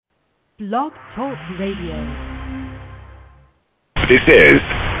Blog Talk Radio. This is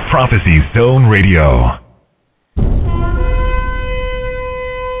Prophecy Zone Radio.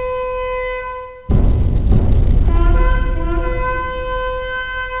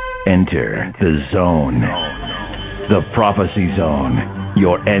 Enter the zone. The Prophecy Zone,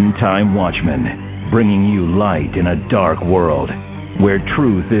 your end-time watchman, bringing you light in a dark world where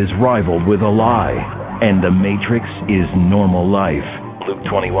truth is rivaled with a lie and the matrix is normal life. Luke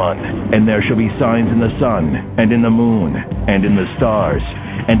 21, and there shall be signs in the sun, and in the moon, and in the stars,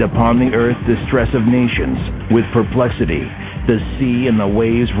 and upon the earth distress of nations, with perplexity, the sea and the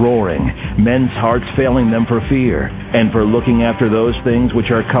waves roaring, men's hearts failing them for fear, and for looking after those things which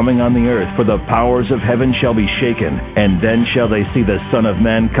are coming on the earth, for the powers of heaven shall be shaken, and then shall they see the Son of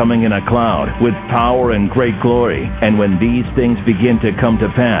Man coming in a cloud, with power and great glory. And when these things begin to come to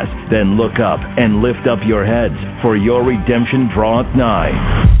pass, then look up, and lift up your heads, for your redemption draweth nigh.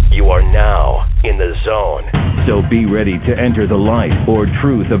 You are now in the zone. So be ready to enter the light or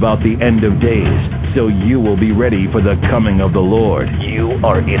truth about the end of days, so you will be ready for the coming of the Lord. You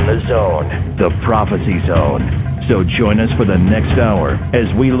are in the zone, the Prophecy Zone. So join us for the next hour as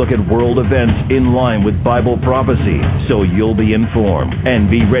we look at world events in line with Bible prophecy, so you'll be informed and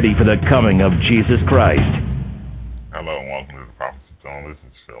be ready for the coming of Jesus Christ. Hello and welcome to the Prophecy Zone. This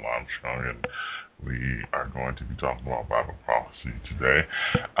is Phil Armstrong, and we are going to be talking about Bible prophecy today.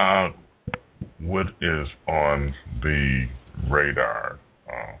 What is on the radar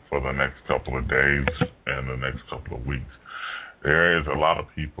for the next couple of days and the next couple of weeks? There is a lot of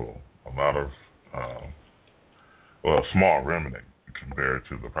people, a small remnant compared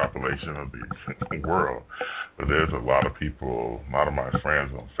to the population of the world, but there's a lot of people, a lot of my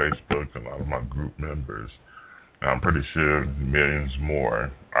friends on Facebook, a lot of my group members, and I'm pretty sure millions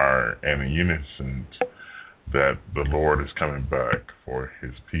more are in unison that the Lord is coming back for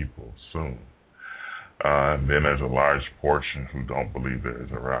his people soon. And then there's a large portion who don't believe there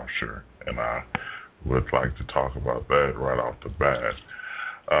is a rapture, and I would like to talk about that right off the bat.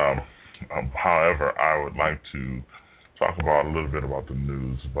 However, I would like to talk about a little bit about the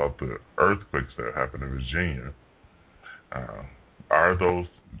news about the earthquakes that happened in Virginia. Are those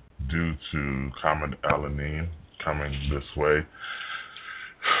due to Comet El Nino coming this way?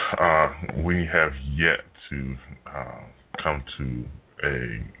 We have yet to come to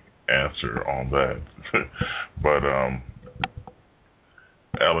a answer on that. But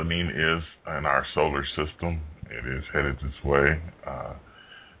El Nino is in our solar system. It is headed this way,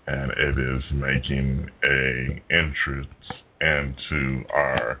 and it is making a entrance into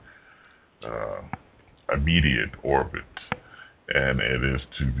our immediate orbit, and it is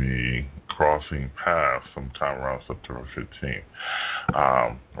to be crossing paths sometime around September 15th.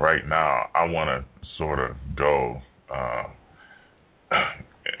 Right now, I want to sort of go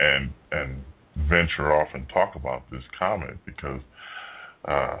and venture off and talk about this comet, because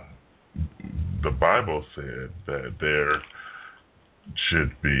the Bible said that there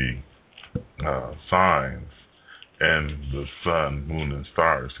should be signs in the sun, moon, and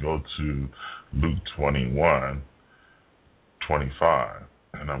stars. Go to Luke 21:25,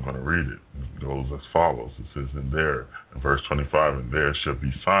 and I'm going to read it. It goes as follows. It says in verse 25, and there shall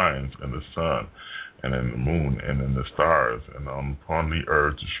be signs in the sun, and in the moon, and in the stars, and upon the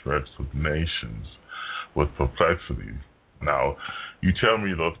earth distress of nations with perplexity. Now, you tell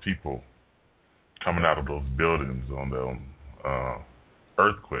me those people coming out of those buildings on the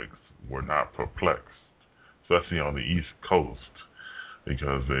earthquakes were not perplexed, especially on the East Coast,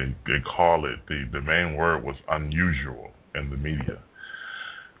 because they call it, the main word was unusual in the media.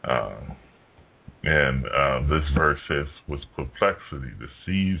 And this verse says, with perplexity, the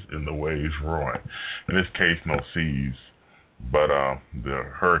seas and the waves roaring. In this case, no seas, but the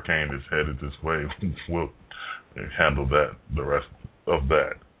hurricane is headed this way. We'll handle that, the rest of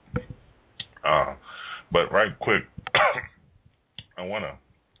that. But right quick,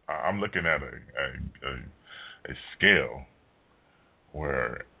 I'm looking at a scale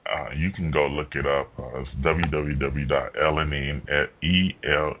where you can go look it up. It's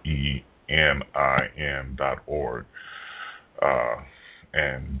www.elenin.org.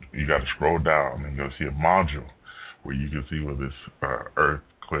 And you got to scroll down and you'll see a module where you can see where this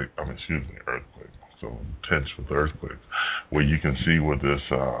earthquake, so tense with earthquakes, where you can see where this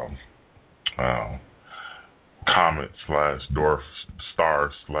comet / dwarf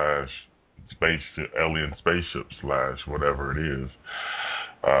star / spaceship, alien spaceship / whatever it is,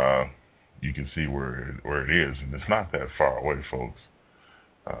 you can see where it is, and it's not that far away, folks.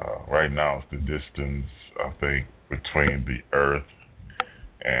 Right now, it's the distance, I think, between the Earth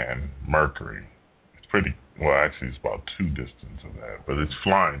and Mercury. It's Well, actually, it's about 2 distance of that, but it's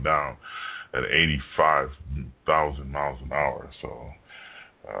flying down at 85,000 miles an hour. So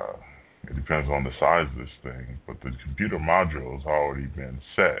it depends on the size of this thing. But the computer module has already been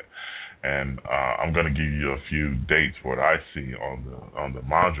set, and I'm going to give you a few dates what I see on the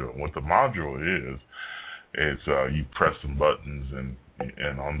module. What the module is you press some buttons, and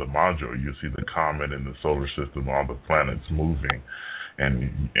on the module you see the comet in the solar system, all the planets moving,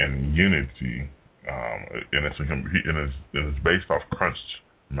 and unity. And it's based off crunched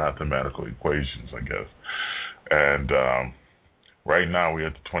mathematical equations, I guess. And right now we're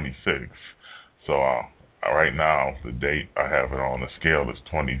at the 26th. So right now the date I have it on the scale is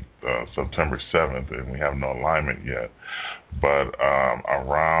September 7th, and we have no alignment yet. But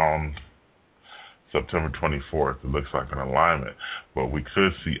around September 24th, it looks like an alignment. But we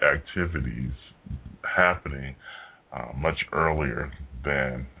could see activities happening much earlier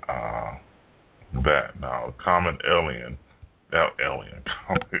than that. Now, comet alien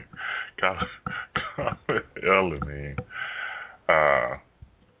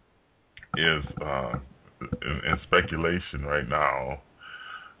is in speculation right now.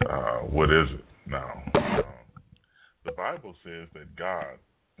 What is it now? The Bible says that God,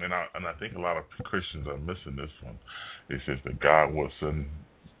 and I think a lot of Christians are missing this one. It says that God will send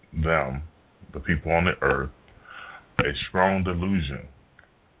them, the people on the earth, a strong delusion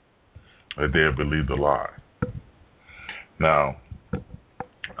that they'll believe the lie. Now,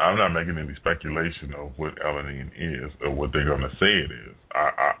 I'm not making any speculation of what Elohim is or what they're going to say it is.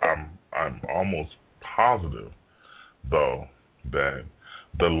 I'm almost positive, though, that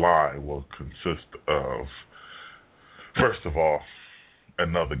the lie will consist of, first of all,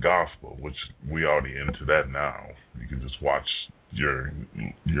 another gospel, which we already into that now. You can just watch your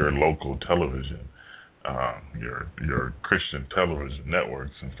local television, your Christian television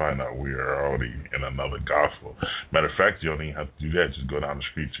networks, and find out we are already in another gospel. Matter of fact, you don't even have to do that. Just go down the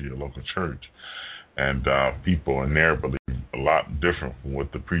street to your local church, and people in there believe a lot different from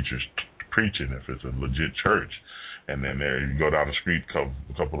what the preacher's preaching if it's a legit church. And then there you go down the street, a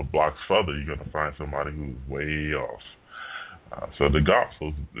couple of blocks further, you're going to find somebody who's way off. So the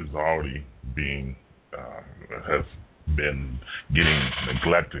gospel is already has been getting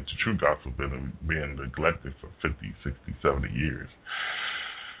neglected. The true gospel has been being neglected for 50, 60, 70 years.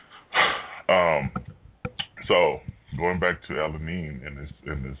 So going back to Elohim in this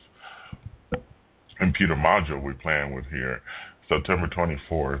computer module we're playing with here, September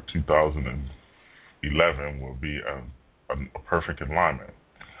 24, 2011 will be a perfect alignment,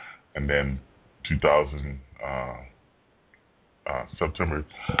 and then September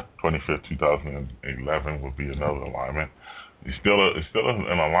 25th, 2011 will be another alignment. It's still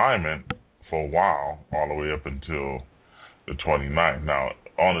an alignment for a while, all the way up until the 29th. Now,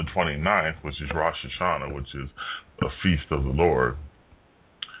 on the 29th, which is Rosh Hashanah, which is a feast of the Lord,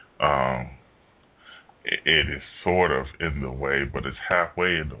 it is sort of in the way, but it's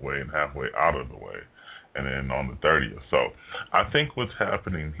halfway in the way and halfway out of the way. And then on the 30th. So I think what's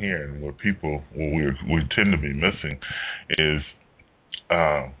happening here, and what we tend to be missing, is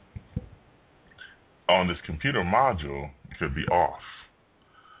on this computer module, it could be off.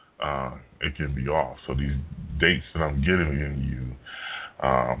 It can be off. So these dates that I'm giving you.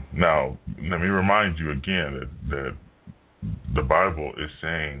 Now, let me remind you again that the Bible is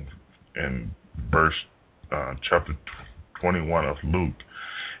saying in verse chapter 21 of Luke,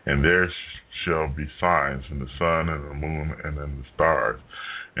 and there shall be signs in the sun and the moon and in the stars,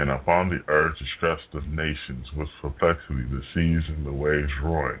 and upon the earth distress of nations with perplexity, the seas and the waves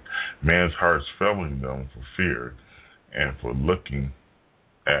roaring, man's hearts failing them for fear and for looking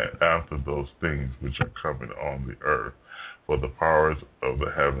after those things which are coming on the earth, for the powers of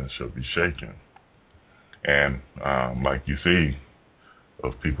the heavens shall be shaken. And like you see,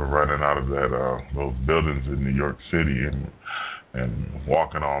 those people running out of those buildings in New York City and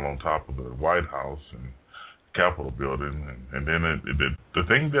walking all on top of the White House and Capitol building, and then the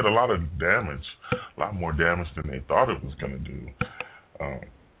thing did a lot of damage, a lot more damage than they thought it was going to do.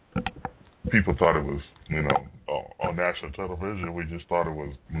 People thought it was, on national television, we just thought it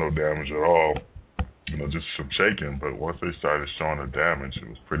was no damage at all, just some shaking. But once they started showing the damage, it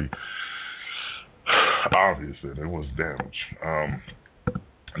was pretty obvious that it was damage.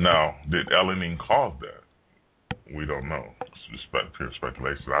 Now, did Elohim cause that? We don't know. It's pure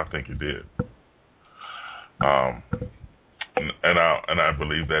speculation. I think it did. And I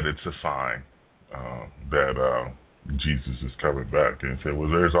believe that it's a sign that Jesus is coming back. And say, well,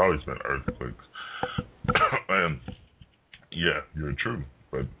 there's always been earthquakes. And yeah, you're true,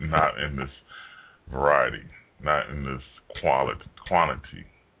 but not in this variety, not in this quantity.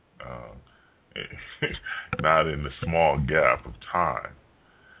 not in a small gap of time.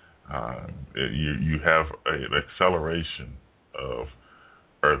 You have an acceleration of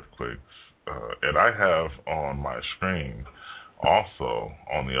earthquakes, and I have on my screen, also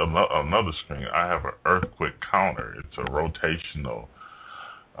on the another screen, I have an earthquake counter. It's a rotational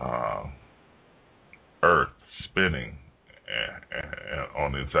Earth spinning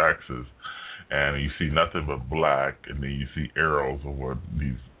on its axis, and you see nothing but black, and then you see arrows of where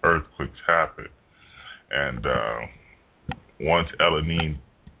these earthquakes happen. And once El Niño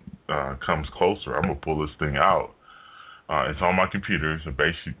comes closer, I'm gonna pull this thing out. It's on my computer. It's a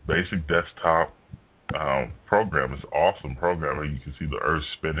basic desktop program. It's an awesome program. You can see the Earth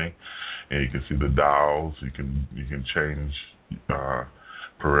spinning, and you can see the dials. You can change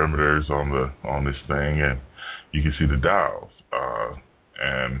perimeters on this thing, and you can see the dials.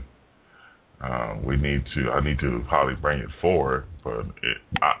 I need to probably bring it forward, but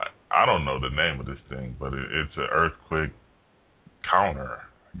I don't know the name of this thing, but it's an earthquake counter,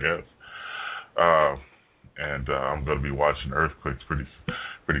 I guess. And I'm going to be watching earthquakes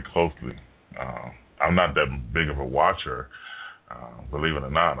pretty closely. I'm not that big of a watcher, believe it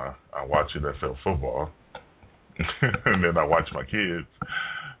or not. I watch NFL football, and then I watch my kids.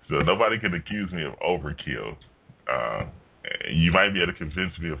 So nobody can accuse me of overkill. You might be able to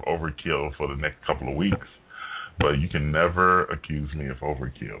convince me of overkill for the next couple of weeks, but you can never accuse me of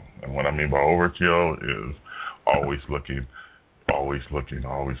overkill. And what I mean by overkill is always looking.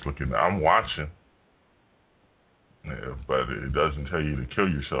 I'm watching, but it doesn't tell you to kill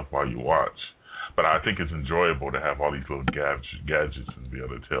yourself while you watch. But I think it's enjoyable to have all these little gadgets and be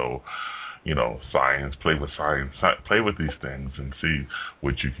able to tell, science, play with these things and see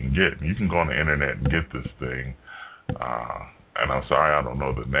what you can get. You can go on the internet and get this thing. And I'm sorry I don't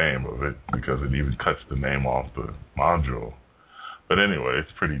know the name of it because it even cuts the name off the module. But anyway,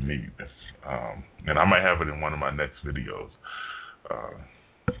 it's pretty neat. And I might have it in one of my next videos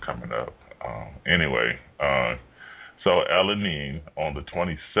coming up. So El Niño on the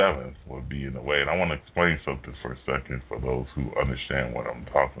 27th will be in the way. And I want to explain something for a second for those who understand what I'm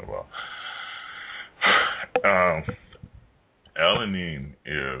talking about. El Niño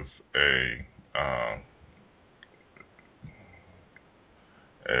is a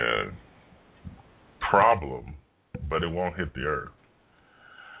problem, but it won't hit the earth.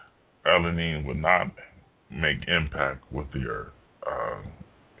 El Niño will not make impact with the earth.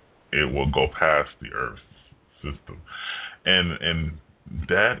 It will go past the earth's system, and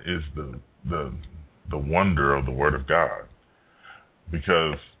that is the wonder of the Word of God,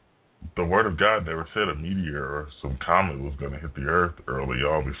 because the Word of God never said a meteor or some comet was going to hit the earth early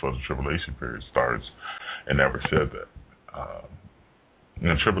on before the tribulation period starts. It never said that.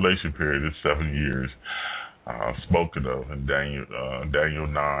 The tribulation period is 7 years, spoken of in Daniel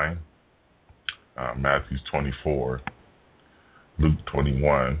 9, Matthew 24, Luke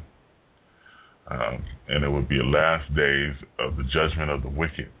 21, and it would be the last days of the judgment of the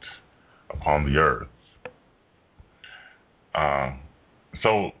wicked upon the earth.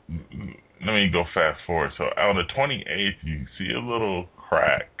 So let me go fast forward. So on the 28th, you see a little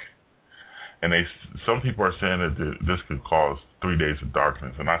crack, and some people are saying that this could cause 3 days of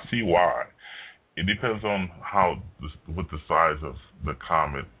darkness, and I see why. It depends on what the size of the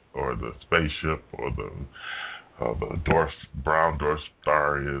comet or the spaceship or the brown dwarf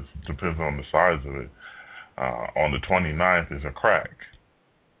star is. Depends on the size of it. On the 29th is a crack,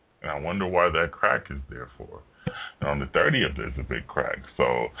 and I wonder why that crack is there for. And on the 30th, there's a big crack.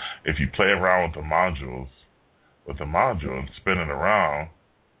 So if you play around with the module and spin it around,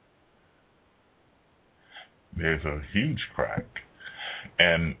 there's a huge crack.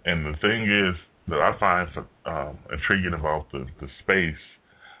 And the thing is that I find intriguing about the space,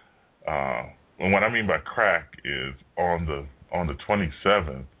 and what I mean by crack is on the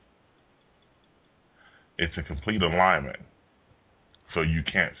 27th, it's a complete alignment. So you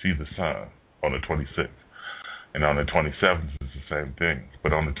can't see the sun on the 26th. And on the 27th, it's the same thing.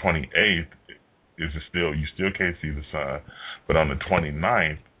 But on the 28th, you still can't see the sun. But on the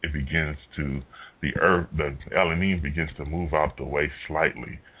 29th, the El Niño begins to move out the way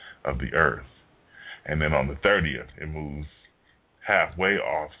slightly of the earth. And then on the 30th, it moves halfway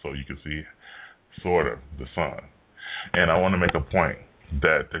off so you can see sort of the sun. And I want to make a point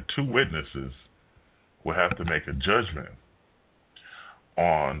that the two witnesses will have to make a judgment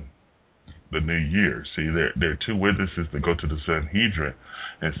on the new year. See, there are two witnesses that go to the Sanhedrin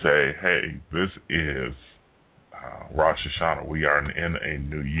and say, hey, this is Rosh Hashanah. We are in a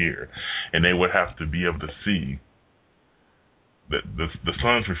new year. And they would have to be able to see that the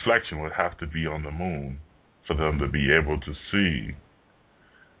sun's reflection would have to be on the moon for them to be able to see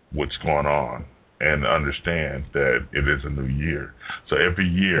what's going on and understand that it is a new year. So every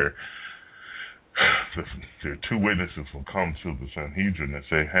year, the two witnesses will come to the Sanhedrin and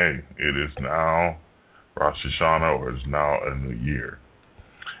say, hey, it is now Rosh Hashanah, or it's now a new year.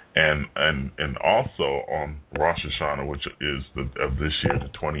 And also on Rosh Hashanah, which is of this year, the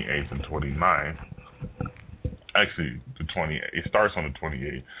 28th and 29th, actually the 28th, it starts on the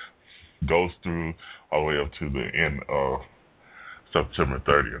 28th, goes through all the way up to the end of September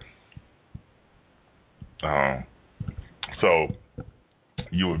 30th. So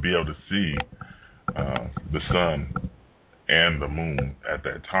you would be able to see the sun and the moon at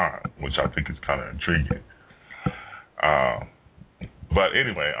that time, which I think is kind of intriguing. But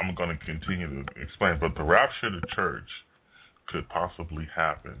anyway, I'm going to continue to explain. But the rapture of the church could possibly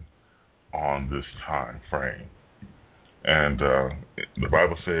happen on this time frame. And the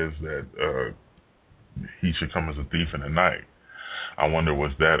Bible says that he should come as a thief in the night. I wonder,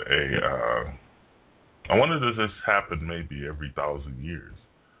 does this happen maybe every 1,000 years?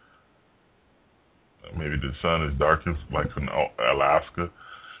 Maybe the sun is darkest, like in Alaska.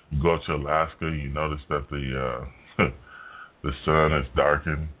 You go to Alaska, you notice that the sun is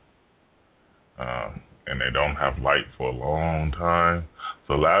darkened, and they don't have light for a long time.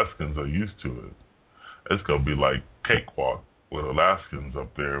 So Alaskans are used to it. It's gonna be like cakewalk with Alaskans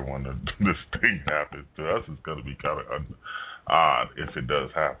up there when this thing happens. To us, it's gonna be kind of odd if it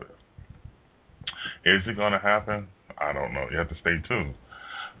does happen. Is it gonna happen? I don't know. You have to stay tuned.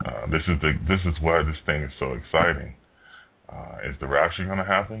 This is why this thing is so exciting. Is the rapture gonna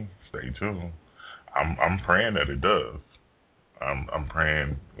happen? Stay tuned. I'm praying that it does. I'm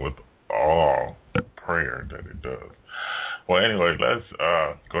praying with all prayer that it does. Well, anyway, let's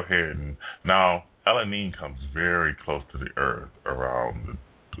go ahead and now El-Anin comes very close to the Earth around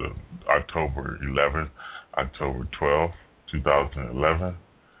the October 11th, October 12th, 2011,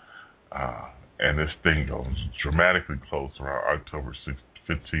 and this thing goes dramatically close around October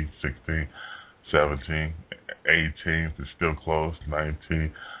 15th, 16th, 17th, 18th. It's still close.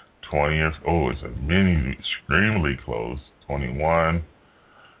 19th, 20th. Oh, it's extremely close. 21,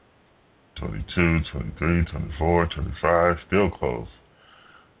 22, 23, 24, 25, still close.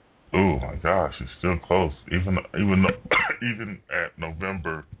 Oh my gosh, it's still close. Even at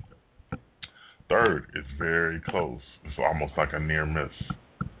November 3rd, it's very close. It's almost like a near miss.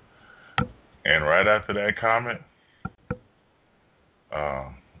 And right after that comet,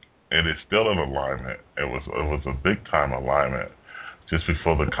 it is still in alignment. It was a big time alignment just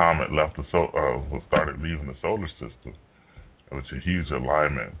before the comet started leaving the solar system. It was a huge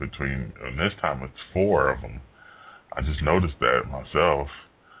alignment between, and this time it's 4 of them. I just noticed that myself.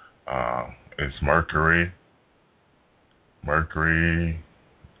 It's Mercury,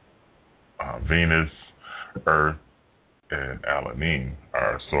 Venus, Earth, and El-Anin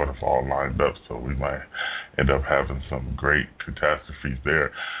are sort of all lined up, so we might end up having some great catastrophes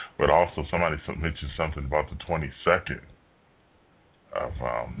there. But also somebody mentioned something about the 22nd of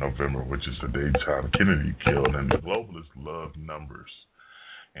November, which is the day John Kennedy killed, and the globalists love numbers.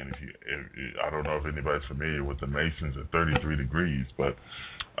 And if I don't know if anybody's familiar with the Masons at 33 degrees, but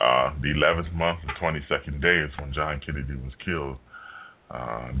the 11th month, the 22nd day is when John Kennedy was killed,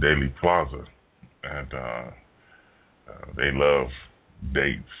 Dealey Plaza, and they love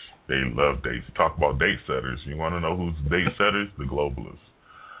dates. They love dates. Talk about date setters. You want to know who's date setters? The globalists,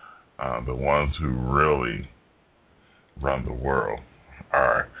 the ones who really run the world,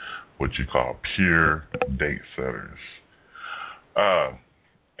 are what you call pure date setters.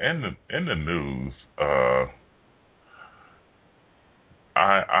 In the news,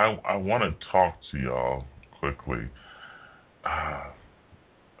 I want to talk to y'all quickly.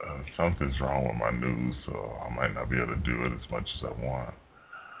 Something's wrong with my news, so I might not be able to do it as much as I want.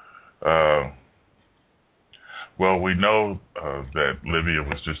 Well, we know that Libya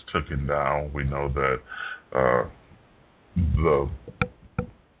was just taken down. We know that the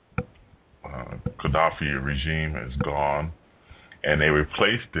Gaddafi regime is gone, and they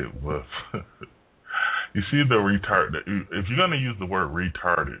replaced it with, you see, the retarded. If you're going to use the word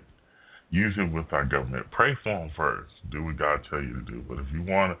retarded, use it with our government. Pray for them first. Do what God tell you to do. But if you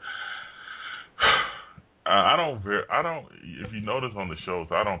want to, I don't. If you notice on the shows,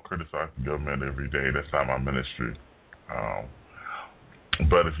 I don't criticize the government every day. That's not my ministry.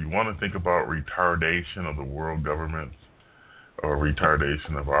 But if you want to think about retardation of the world governments or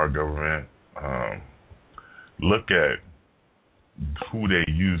retardation of our government, look at who they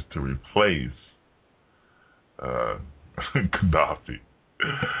used to replace Gaddafi.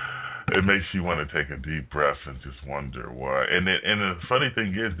 it makes you want to take a deep breath and just wonder why. And the funny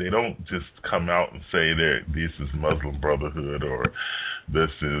thing is, they don't just come out and say that this is Muslim Brotherhood or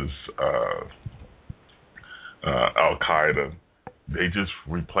this is Al Qaeda. They just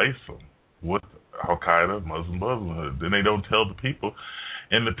replace them with Al Qaeda, Muslim Brotherhood. Then they don't tell the people.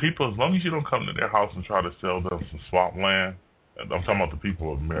 And the people, as long as you don't come to their house and try to sell them some swamp land, I'm talking about the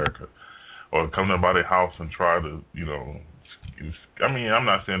people of America, or come to their house and try to, I mean, I'm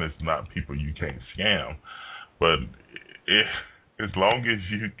not saying it's not people you can't scam, but as long as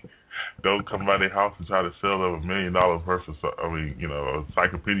you don't come by their house and try to sell them $1 million worth of, a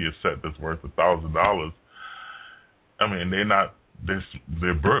encyclopedia set that's worth $1,000. I mean,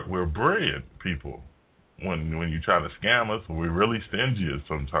 we're brilliant people. When you try to scam us, we're really stingy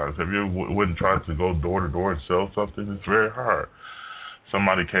sometimes. Have you wouldn't try to go door to door and sell something? It's very hard.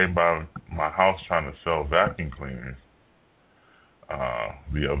 Somebody came by my house trying to sell vacuum cleaners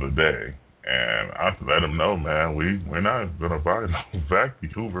the other day, and I let him know, man, we're not gonna buy no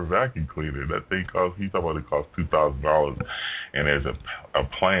Hoover vacuum cleaner. That thing he thought about it cost $2,000, and there's a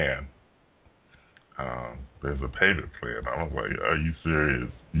plan. There's a payment plan. I was like, are you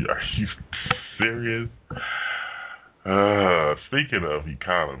serious? Are you serious? Speaking of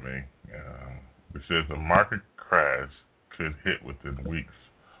economy, it says the market crash could hit within weeks,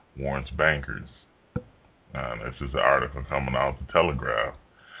 warns bankers. This is an article coming out of the Telegraph.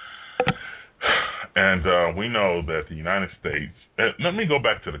 And we know that the United States, let me go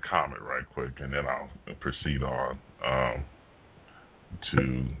back to the comment right quick, and then I'll proceed on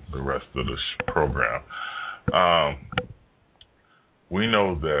to the rest of the program. We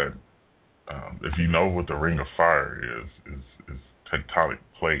know that if you know what the Ring of Fire is tectonic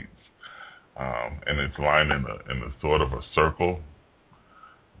plates, and it's lined in a sort of a circle,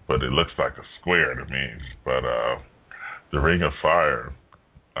 but it looks like a square to me. But the Ring of Fire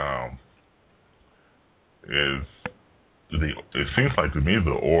it seems like to me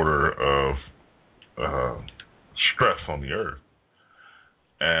the order of stress on the earth.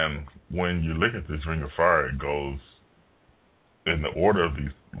 And when you look at this Ring of Fire, it goes in the order of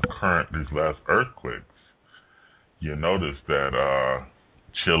these last earthquakes. You notice that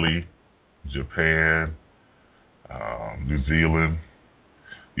Chile, Japan, New Zealand,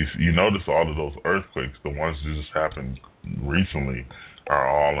 you notice all of those earthquakes, the ones that just happened recently, are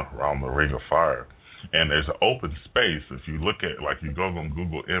all around the Ring of Fire. And there's an open space. If you look at, like, you go on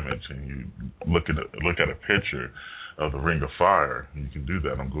Google Image and you look at a picture of the Ring of Fire, you can do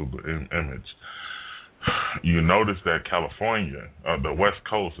that on Google Image. You notice that California, the West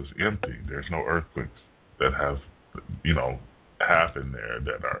Coast, is empty. There's no earthquakes that have, happened there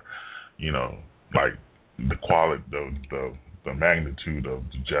that are, like the quality, the magnitude of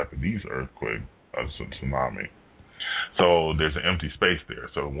the Japanese earthquake, tsunami. So there's an empty space there.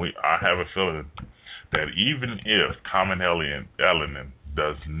 So I have a feeling that even if common element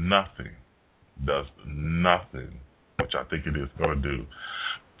does nothing, which I think it is going to do,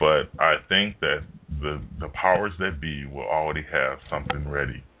 but I think that the powers that be will already have something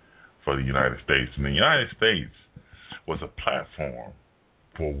ready for the United States. And the United States was a platform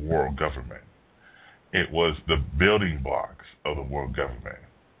for world government. It was the building blocks of the world government.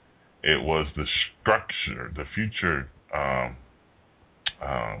 It was the structure, the future,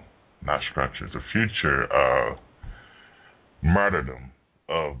 the future martyrdom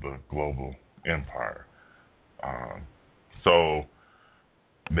of the global empire. So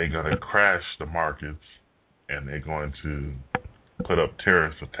they're going to crash the markets, and they're going to put up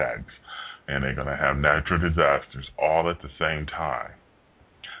terrorist attacks, and they're going to have natural disasters all at the same time.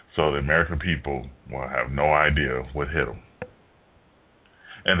 So the American people will have no idea what hit them.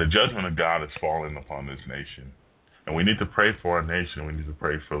 And the judgment of God is falling upon this nation. And we need to pray for our nation. We need to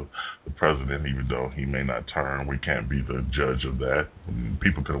pray for the president, even though he may not turn. We can't be the judge of that. And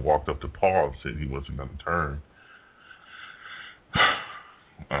people could have walked up to Paul and said he wasn't going to turn.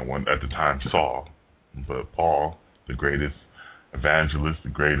 At the time, Saul. But Paul, the greatest evangelist, the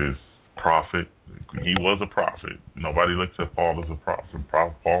greatest prophet, he was a prophet. Nobody looks at Paul as a prophet.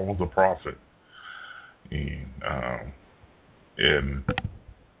 Paul was a prophet. And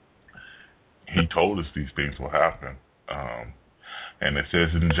he told us these things will happen. And it says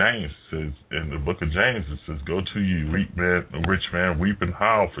in James, in the book of James, it says, "Go to you, rich man, weep and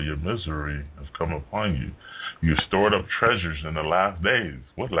howl, for your misery has come upon you. You stored up treasures in the last days."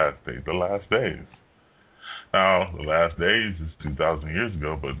 What last days? The last days. Now, the last days is 2,000 years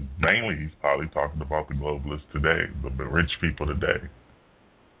ago, but mainly he's probably talking about the globalists today, the rich people today.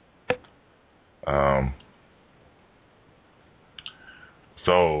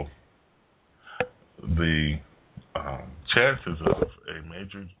 So the chances of a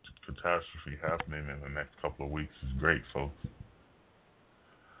major catastrophe happening in the next couple of weeks is great, folks.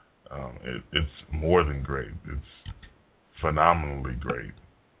 It's more than great. It's phenomenally great.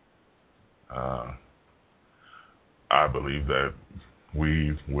 I believe that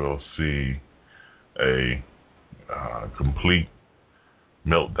we will see a complete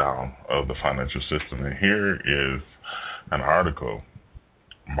meltdown of the financial system. And here is an article: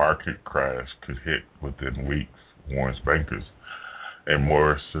 market crash could hit within weeks, warns bankers. A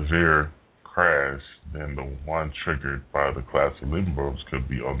more severe crash than the one triggered by the collapse of Lehman Brothers could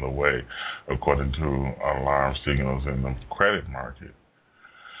be on the way, according to alarm signals in the credit market.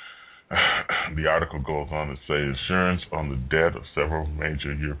 The article goes on to say insurance on the debt of several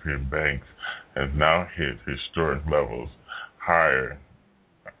major European banks has now hit historic levels, higher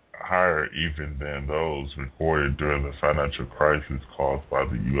even than those recorded during the financial crisis caused by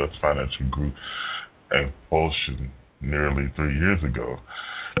the U.S. financial group explosion nearly 3 years ago.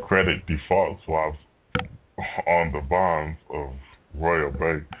 Credit default swaps on the bonds of Royal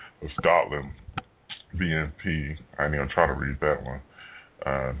Bank of Scotland, BNP, I ain't even try to read that one,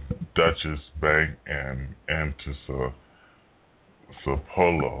 Deutsche Bank, and Antipolo.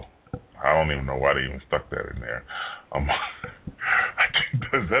 I don't even know why they even stuck that in there.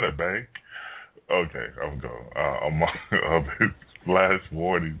 Is that a bank? Okay, I'm going. Among others, last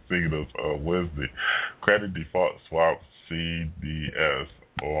warning signals on Wednesday, credit default swaps CDS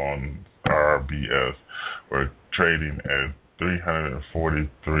on RBS were trading at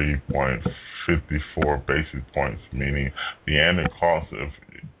 343.54 basis points, meaning the annual cost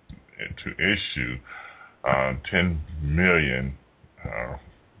to issue 10 million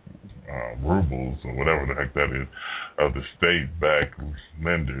rubles, or whatever the heck that is, of the state-backed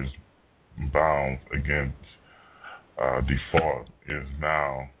lenders' bonds against default is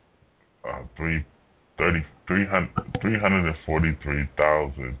now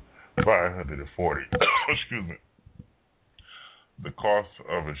 343,540. Excuse me. The cost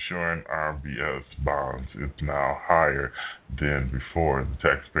of insuring RBS bonds is now higher than before the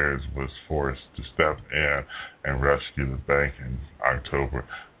taxpayers was forced to step in and rescue the bank in October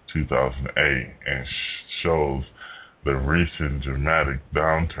 2008, and shows the recent dramatic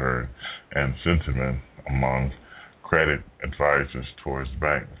downturn and sentiment among credit advisors towards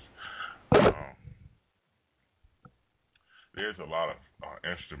banks. There's a lot of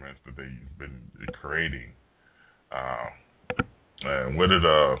instruments that they've been creating. And what did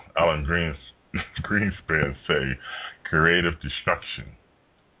Alan Greenspan say? Creative destruction.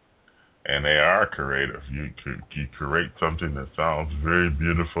 And they are creative. You create something that sounds very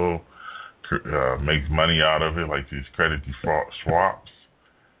beautiful, makes money out of it, like these credit default swaps,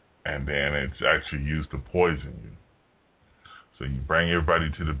 and then it's actually used to poison you. So you bring everybody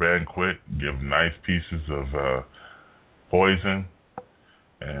to the banquet, give nice pieces of poison,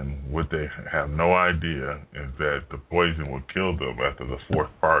 and what they have no idea is that the poison will kill them after the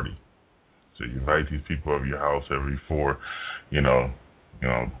fourth party. So you invite these people over your house every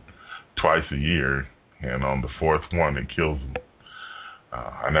twice a year, and on the fourth one, it kills them.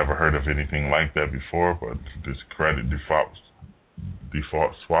 I never heard of anything like that before, but this credit default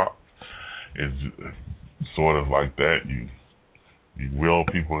swap is sort of like that. You will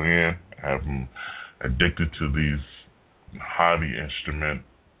people in, have them addicted to these highly instrument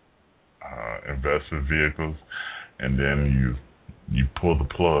investment vehicles, and then you pull the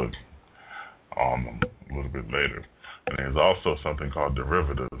plug on them a little bit later. And there's also something called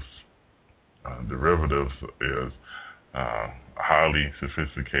derivatives. Derivatives is highly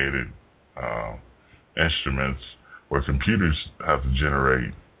sophisticated instruments where computers have to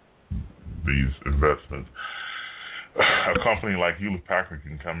generate these investments. A company like Hewlett Packard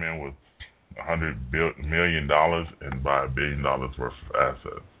can come in with $100 million and buy $1 billion worth of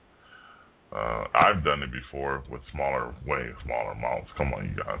assets. I've done it before with smaller amounts. Come on,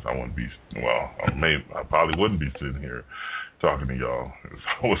 you guys. I probably wouldn't be sitting here talking to y'all if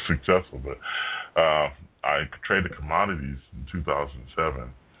I was successful, but I traded commodities in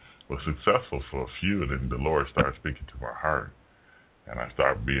 2007, was successful for a few, and then the Lord started speaking to my heart, and I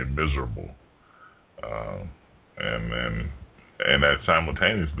started being miserable. And that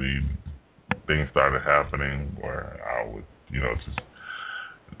simultaneously, things started happening where I would, just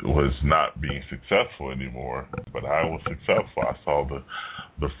was not being successful anymore, but I was successful. I saw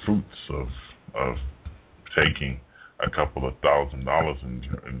the fruits of taking a couple of $1,000s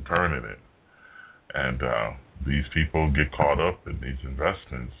and turning it. And these people get caught up in these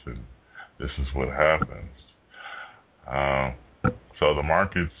investments, and this is what happens. So the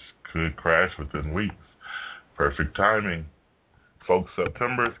markets could crash within weeks. Perfect timing. Folks,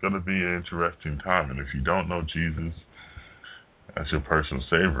 September is going to be an interesting time, and if you don't know Jesus as your personal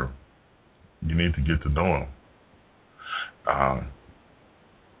Savior, You need to get to know him.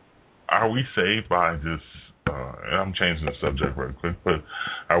 Are we saved by just, and I'm changing the subject real quick, but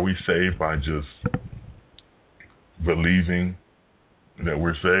are we saved by just believing that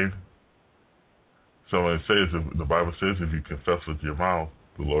we're saved? So it says, the Bible says, if you confess with your mouth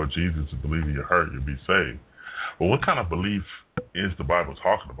the Lord Jesus and believe in your heart, you'll be saved. Well, what kind of belief is the Bible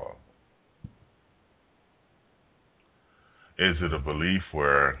talking about? Is it a belief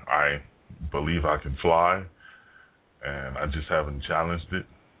where I believe I can fly and I just haven't challenged it?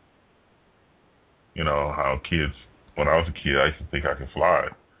 You know, how kids, when I was a kid, I used to think I could fly,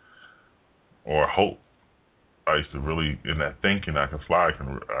 or hope. I used to really, in that thinking I could fly,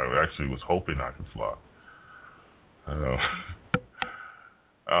 I actually was hoping I could fly.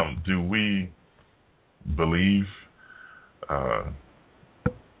 Do we believe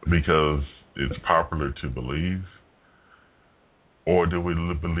because it's popular to believe, or do we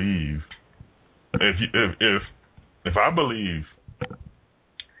believe? If I believe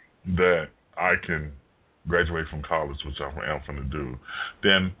that I can graduate from college, which I am going to do,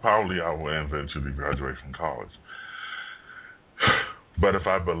 then probably I will eventually graduate from college. But if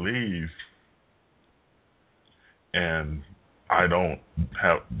I believe and I don't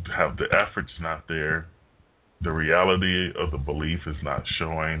have the efforts not there, the reality of the belief is not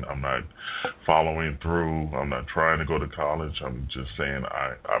showing, I'm not following through, I'm not trying to go to college, I'm just saying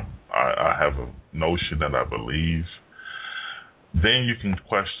I have a notion that I believe, then you can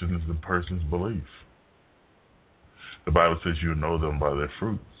question the person's belief. The Bible says you know them by their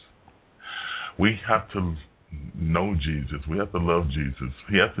fruits. We have to know Jesus. We have to love Jesus.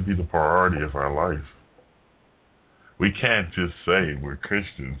 He has to be the priority of our life. We can't just say we're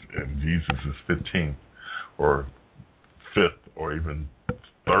Christians and Jesus is 15th or 5th or even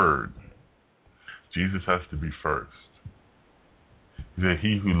 3rd. Jesus has to be first. He said,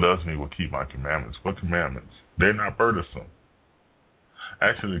 he who loves me will keep my commandments. What commandments? They're not burdensome.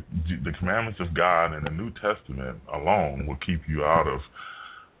 Actually, the commandments of God in the New Testament alone will keep you out of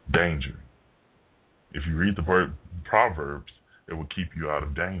danger. If you read the Proverbs, it will keep you out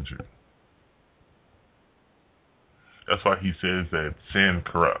of danger. That's why he says that sin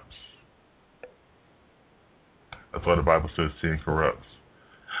corrupts. That's why the Bible says sin corrupts.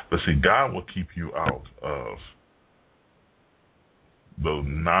 But see, God will keep you out of those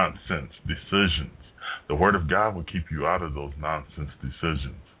nonsense decisions. The Word of God will keep you out of those nonsense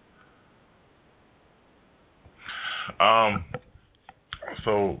decisions.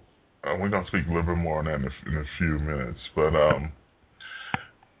 So we're going to speak a little bit more on that in a few minutes. But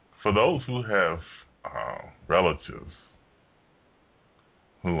for those who have relatives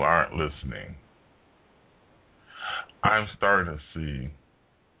who aren't listening, I'm starting to see,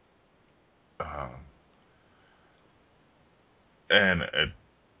 and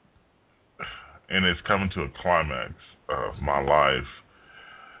it's coming to a climax of my life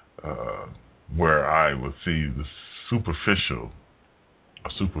where I would see the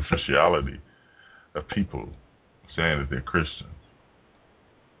superficiality of people saying that they're Christians.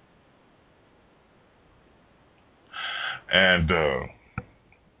 And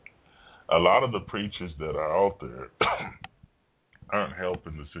a lot of the preachers that are out there aren't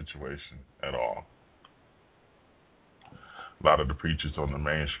helping the situation at all. A lot of the preachers on the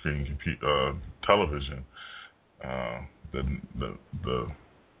mainstream television,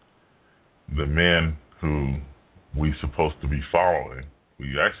 the men who we supposed to be following,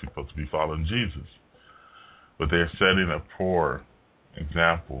 we actually supposed to be following Jesus, but they're setting a poor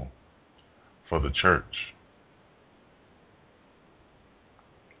example for the church.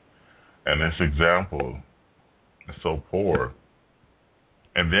 And this example is so poor.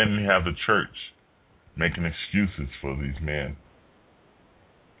 And then you have the church making excuses for these men.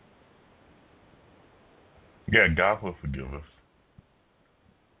 Yeah, God will forgive us.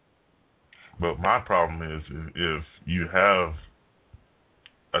 But my problem is if you have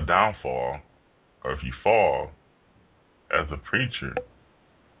a downfall, or if you fall as a preacher,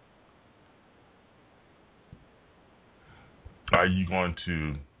 are you going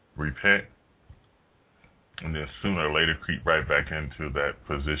to repent and then sooner or later creep right back into that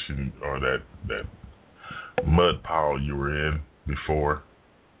position or that mud pile you were in before?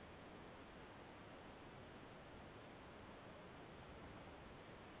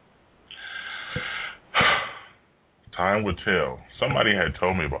 Time will tell. Somebody had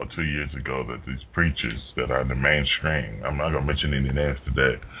told me about 2 years ago that these preachers that are in the mainstream, I'm not going to mention any names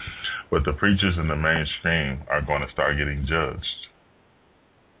today, but the preachers in the mainstream are going to start getting judged.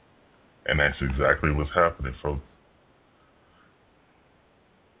 And that's exactly what's happening, folks.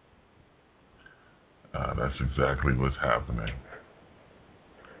 That's exactly what's happening.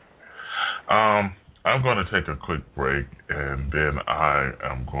 I'm going to take a quick break, and then I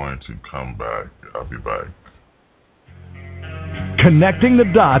am going to come back. I'll be back. Connecting the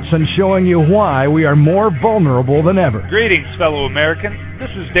dots and showing you why we are more vulnerable than ever. Greetings, fellow Americans. This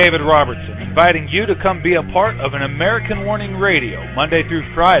is David Robertson, inviting you to come be a part of an American Warning Radio, Monday through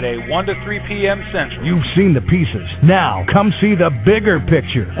Friday, 1 to 3 p.m. Central. You've seen the pieces. Now, come see the bigger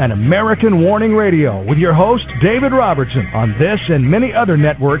picture. An American Warning Radio with your host, David Robertson, on this and many other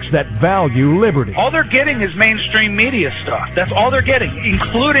networks that value liberty. All they're getting is mainstream media stuff. That's all they're getting,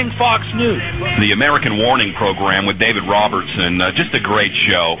 including Fox News. The American Warning Program with David Robertson, just a great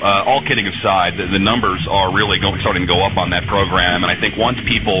show. All kidding aside, the numbers are really starting to go up on that program, and I think once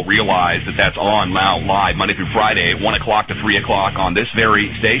people realize that that's on now live Monday through Friday, 1 o'clock to 3 o'clock on this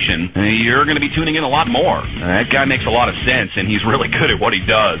very station, you're going to be tuning in a lot more. That guy makes a lot of sense, and he's really good at what he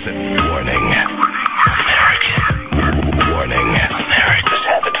does. Warning. American. Warning. America's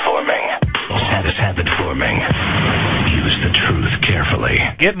habit forming. This habit forming. Use the truth carefully.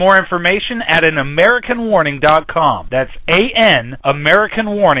 Get more information at AnAmericanWarning.com. That's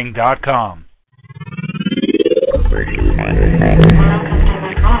AnAmericanWarning.com.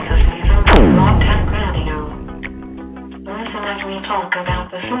 Listen as we talk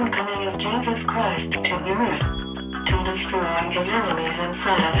about the soon coming of Jesus Christ to the earth to destroy his enemies and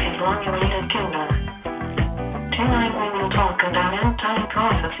set up his long-awaited kingdom. Tonight we will talk about end-time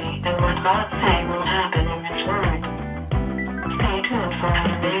prophecy and what God say will happen in His Word. Stay tuned for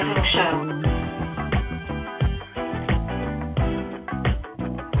an amazing show.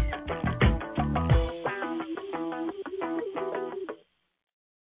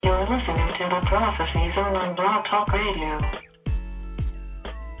 You're listening to the Prophecy Zone on Blog Talk Radio.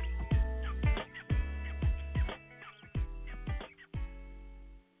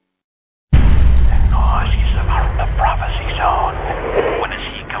 The Prophecy Zone. When is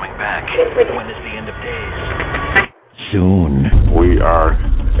he coming back? When is the end of days? Soon. We are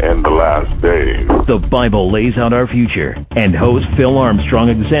in the last days. The Bible lays out our future, and host Phil Armstrong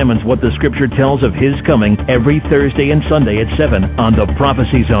examines what the Scripture tells of his coming every Thursday and Sunday at 7 on the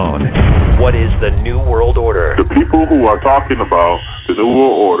Prophecy Zone. What is the New World Order? The people who are talking about the New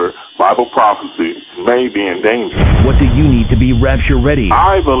World Order, Bible prophecy, may be in danger. What do you need to be rapture ready?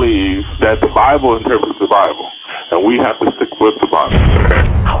 I believe that the Bible interprets the Bible, and we have to stick with the Bible.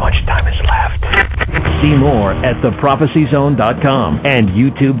 How much time is left? See more at theprophecyzone.com and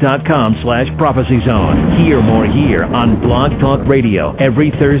youtube.com/prophecyzone. Hear more here on Blog Talk Radio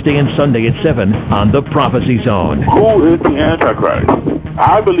every Thursday and Sunday at 7 on the Prophecy Zone. Who is the Antichrist?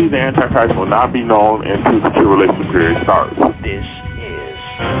 I believe the Antichrist will not be known until the tribulation period starts. This is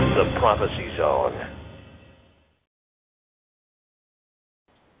the Prophecy Zone.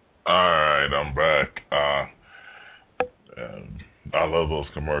 All right, I'm back. I love those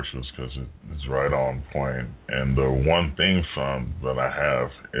commercials because it's right on point. And the one theme song that I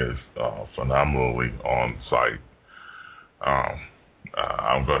have is phenomenally on site.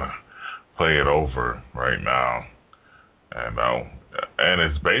 I'm going to play it over right now. And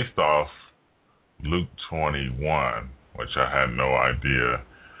it's based off Luke 21, which I had no idea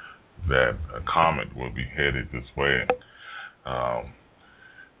that a comet would be headed this way.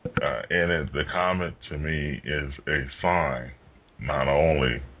 And the comet to me is a sign, not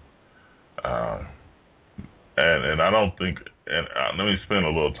only, and I don't think, and let me spend a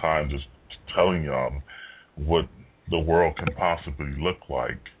little time just telling y'all what the world can possibly look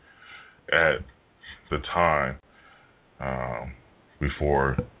like at the time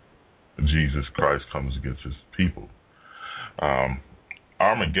before Jesus Christ comes against his people.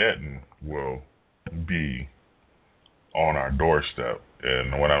 Armageddon will be on our doorstep.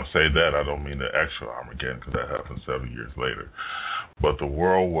 And when I say that, I don't mean the actual Armageddon, because that happens 7 years later. But the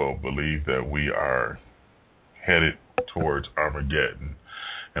world will believe that we are headed towards Armageddon.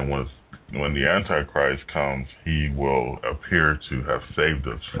 And when the Antichrist comes, he will appear to have saved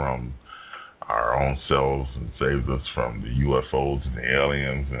us from our own selves and saved us from the UFOs and the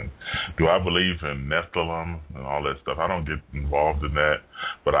aliens. And do I believe in Nephilim and all that stuff? I don't get involved in that,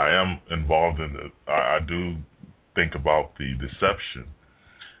 but I am involved in it. I do think about the deception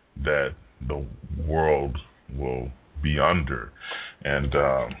that the world will be under. And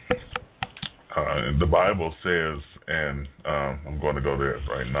the Bible says, and I'm going to go there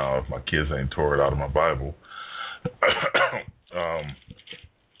right now if my kids ain't tore it out of my Bible.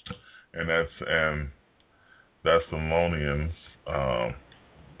 And that's Thessalonians.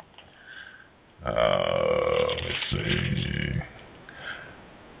 Let's see.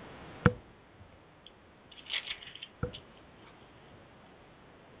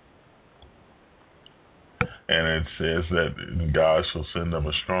 And it says that God shall send them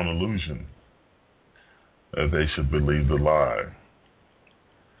a strong illusion they should believe the lie.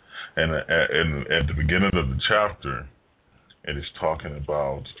 And at the beginning of the chapter, it is talking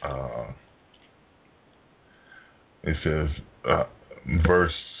about, it says,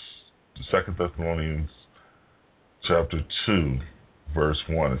 verse 2 Thessalonians chapter 2, verse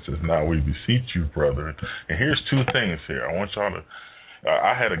 1, it says, now we beseech you, brethren. And here's two things here. I want y'all to,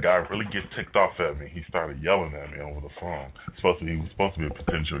 I had a guy really get ticked off at me. He started yelling at me over the phone. He was supposed to be a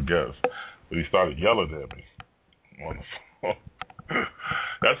potential guest, but he started yelling at me on the phone.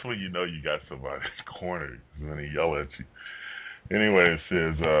 That's when you know you got somebody cornered, when they yell at you. Anyway, it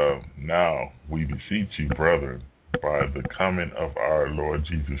says, now we beseech you, brethren, by the coming of our Lord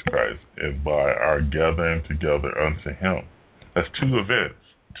Jesus Christ and by our gathering together unto him. That's two events,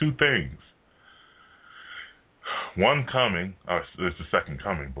 two things. One coming, it's the second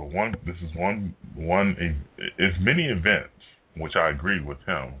coming, but this is one. It's many events, which I agree with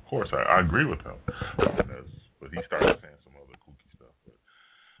him. Of course, I agree with him. But he started saying some other kooky stuff. But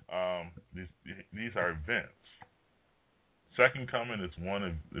these are events. Second coming is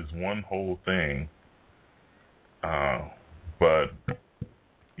one whole thing, but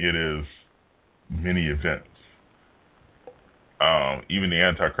it is many events. Even the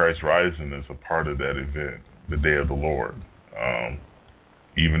Antichrist rising is a part of that event, the day of the Lord.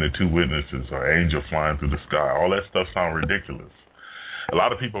 Even the two witnesses, or angel flying through the sky, all that stuff sounds ridiculous. A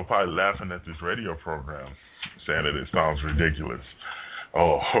lot of people are probably laughing at this radio program, saying that it sounds ridiculous.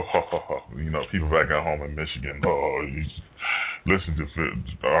 Oh, people back at home in Michigan, you listen to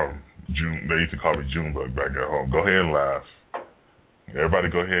June. They used to call me Junebug back at home. Go ahead and laugh. Everybody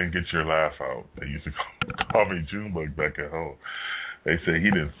go ahead and get your laugh out. They used to call me Junebug back at home. They say he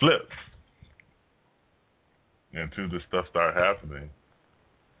didn't flip. Until this stuff started happening.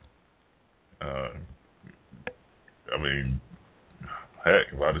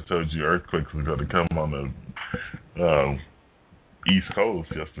 Heck, if I'd have told you earthquakes were going to come on the East Coast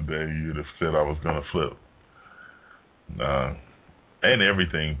yesterday, you'd have said I was going to flip. And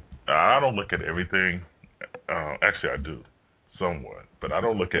everything. I don't look at everything. Actually, I do. Somewhat, but I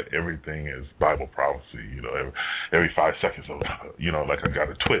don't look at everything as Bible prophecy. Every 5 seconds, like I got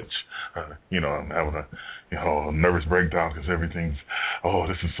a twitch. I'm having a nervous breakdown because everything's,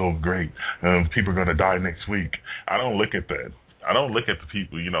 this is so great. People are going to die next week. I don't look at that. I don't look at the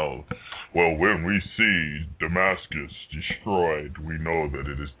people, well, when we see Damascus destroyed, we know that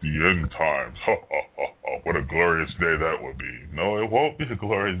it is the end times. What a glorious day that will be. No, it won't be a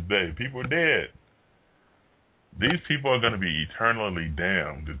glorious day. People are dead. These people are going to be eternally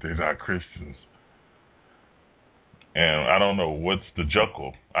damned if they're not Christians. And I don't know what's the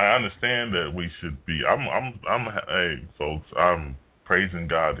juckle. I understand that we should be. Hey, folks, I'm praising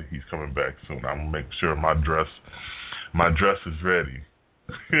God that He's coming back soon. I'm gonna make sure my dress is ready.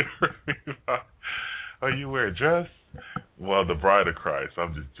 Oh, you wear a dress? Well, the bride of Christ.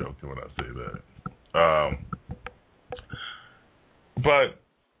 I'm just joking when I say that. But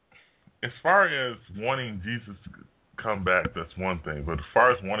as far as wanting Jesus to come back, that's one thing. But as far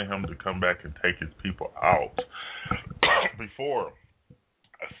as wanting him to come back and take his people out before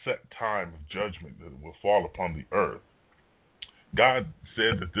a set time of judgment that will fall upon the earth, God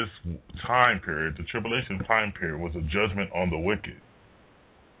said that this time period, the tribulation time period, was a judgment on the wicked.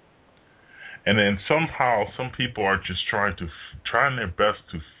 And then somehow some people are just trying their best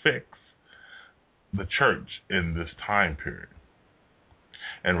to fix the church in this time period.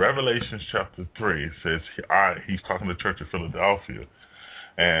 In Revelation chapter 3, it says, he's talking to the Church of Philadelphia.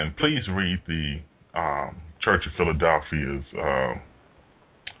 And please read the Church of Philadelphia's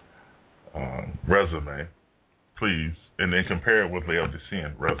resume, please, and then compare it with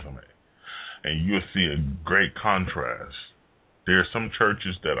Laodicean resume. And you'll see a great contrast. There are some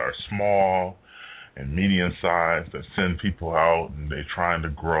churches that are small and medium-sized that send people out and they're trying to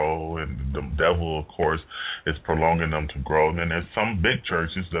grow, and the devil, of course, is prolonging them to grow. And then there's some big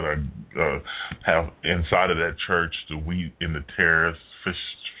churches that are have inside of that church the wheat and the tares.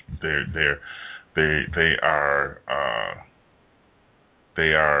 They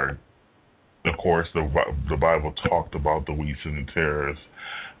are. Of course, the Bible talked about the wheats and the tares,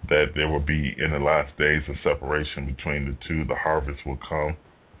 that there will be in the last days a separation between the two. The harvest will come.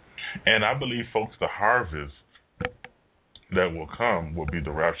 And I believe, folks, the harvest that will come will be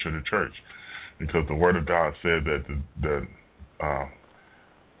the rapture of the church, because the Word of God said that the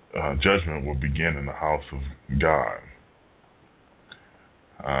judgment will begin in the house of God,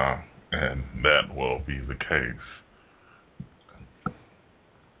 and that will be the case.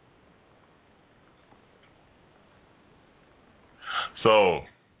 So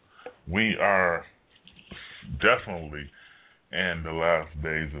we are definitely in the last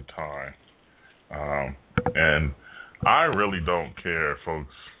days of time. And I really don't care,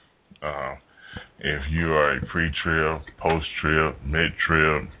 folks, if you are a pre-trib, post-trib,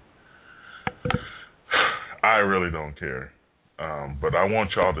 mid-trib. I really don't care. But I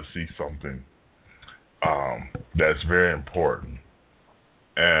want y'all to see something that's very important.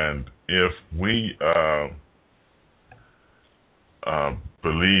 And if we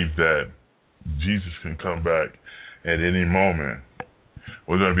believe that Jesus can come back at any moment,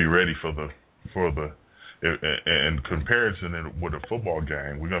 we're going to be ready for the in comparison with a football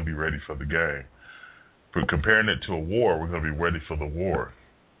game, we're going to be ready for the game. But comparing it to a war, we're going to be ready for the war.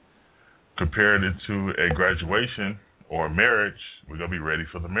 Comparing it to a graduation or a marriage, we're going to be ready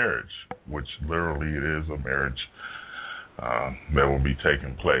for the marriage, which literally it is a marriage that will be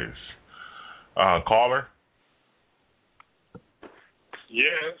taking place. Caller?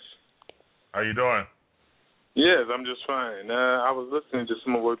 Yes. How you doing? Yes, I'm just fine. I was listening to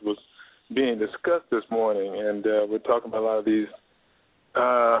some of what was being discussed this morning, and we're talking about a lot of these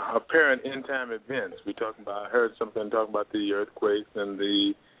apparent end-time events. I heard something talking about the earthquakes and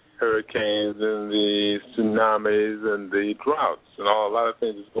the hurricanes and the tsunamis and the droughts and a lot of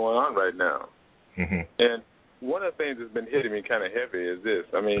things that's going on right now. Mm-hmm. And one of the things that's been hitting me kind of heavy is this.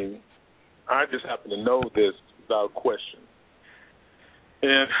 I mean, I just happen to know this without question.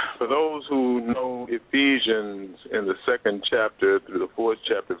 And for those who know Ephesians in the 2nd chapter through the 4th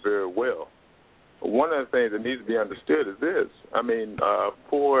chapter very well, one of the things that needs to be understood is this. I mean,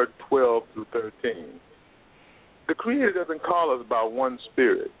 4:12 through 13. The Creator doesn't call us by one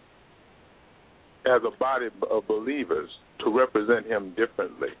Spirit as a body of believers to represent Him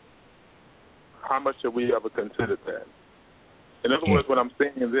differently. How much have we ever considered that? In other words, what I'm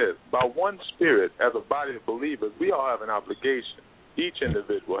saying is this. By one Spirit, as a body of believers, we all have an obligation. Each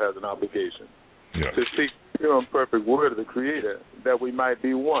individual has an obligation to speak the pure and perfect word of the Creator that we might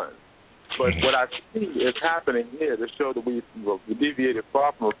be one. But what I see is happening here to show that we've deviated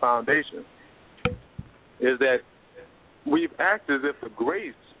far from a foundation is that we've acted as if the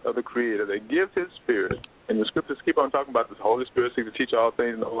grace of the Creator that gives His Spirit, and the Scriptures keep on talking about this Holy Spirit seeks to teach all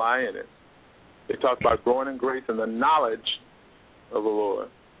things and no lie in it. They talk about growing in grace and the knowledge of the Lord.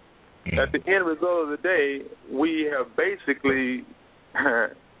 At the end result of the day, we have basically,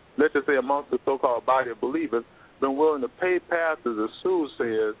 let's just say amongst the so-called body of believers, been willing to pay pastors as Sue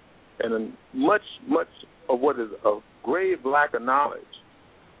says, and much of what is a grave lack of knowledge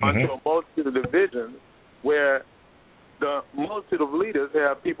unto a multitude of divisions where the multitude of leaders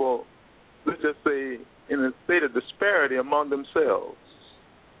have people, let's just say, in a state of disparity among themselves.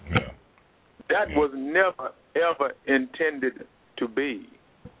 That was never, ever intended to be.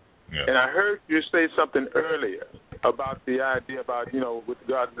 And I heard you say something earlier about the idea about, with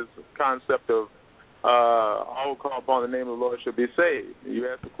regard to this concept of all who call upon the name of the Lord shall be saved. You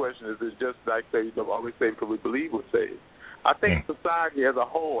asked the question, is it just like say, always saved because we believe we're saved? I think society as a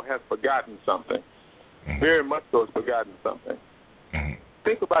whole has forgotten something. Very much so has forgotten something.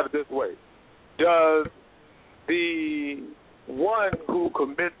 Think about it this way. Does the one who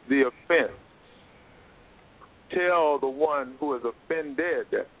commits the offense tell the one who is offended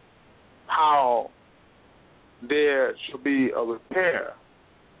how there should be a repair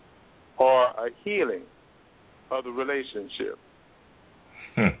or a healing of the relationship?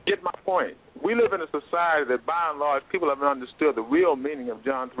 Get my point. We live in a society that, by and large, people haven't understood the real meaning of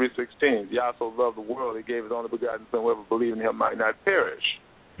John 3:16. Yah so loved the world, He gave His only begotten Son, whoever believes in Him might not perish.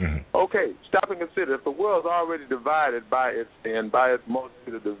 Okay, stop and consider. If the world is already divided by its sin, by its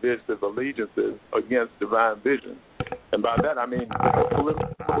multitude of divisive allegiances against divine vision, and by that I mean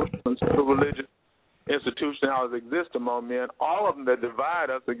political and civil religious institutionalities exist among men, all of them that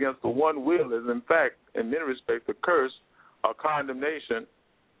divide us against the one will is, in fact, in many respects, a curse or condemnation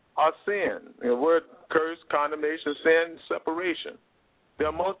or sin. The word curse, condemnation, sin, separation. There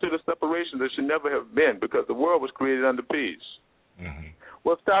are a multitude of separations that should never have been because the world was created under peace.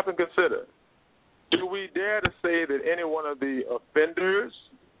 Well, stop and consider. Do we dare to say that any one of the offenders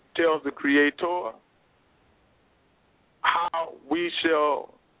tells the Creator how we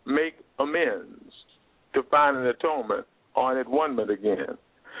shall make amends to find an atonement or an atonement again?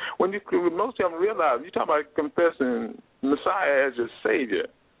 When most of them realize, you talk about confessing Messiah as your Savior,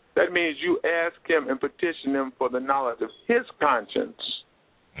 that means you ask Him and petition Him for the knowledge of His conscience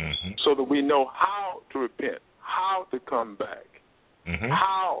so that we know how to repent, how to come back,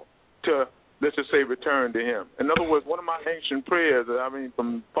 how to, let's just say, return to Him. In other words, one of my ancient prayers,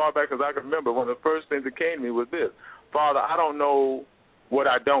 from far back as I can remember, one of the first things that came to me was this: Father, I don't know what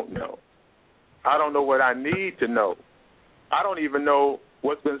I don't know. I don't know what I need to know. I don't even know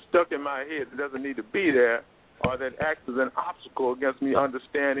what's been stuck in my head that doesn't need to be there or that acts as an obstacle against me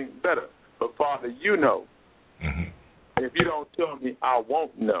understanding better. But, Father, you know. If you don't tell me, I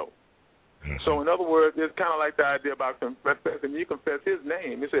won't know. So, in other words, it's kind of like the idea about confessing. You confess his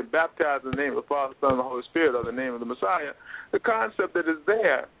name. He said, baptize in the name of the Father, Son, and the Holy Spirit, or the name of the Messiah. The concept that is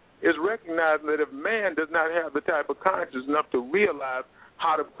there is recognizing that if man does not have the type of consciousness enough to realize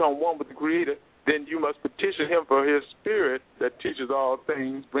how to become one with the Creator, then you must petition him for his Spirit that teaches all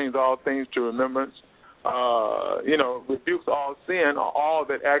things, brings all things to remembrance, rebukes all sin, or all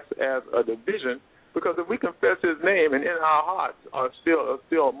that acts as a division. Because if we confess his name and in our hearts are still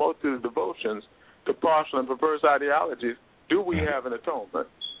a multitude of devotions to partial and perverse ideologies, do we have an atonement?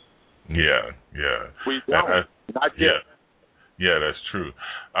 Yeah. We don't. Not yet. Yeah, that's true.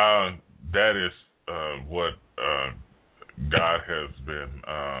 That is what God has been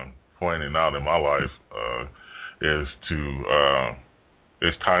pointing out in my life is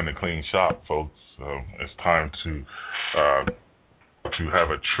it's time to clean shop, folks. It's time to have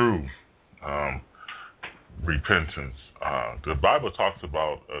a true repentance. The Bible talks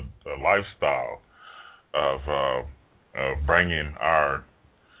about a lifestyle of bringing our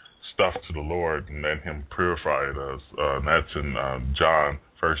stuff to the Lord and letting him purify us. And that's in 1 John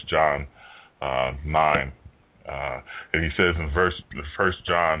 9. And he says in 1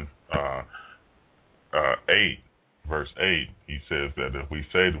 John 8, verse 8, he says that if we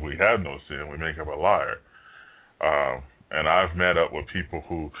say that we have no sin, we make him a liar. And I've met up with people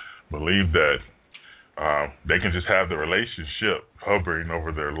who believe that they can just have the relationship hovering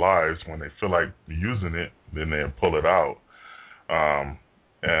over their lives. When they feel like using it, then they pull it out.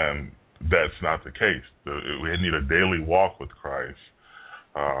 And that's not the case. We need a daily walk with Christ.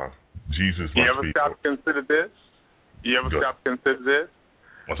 Jesus must be... You ever stop to consider this?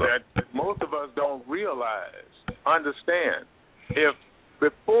 What's up? That most of us don't understand. If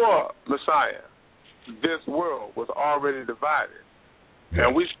before Messiah, this world was already divided,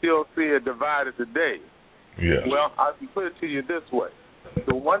 and we still see it divided today. Yeah. Well, I can put it to you this way.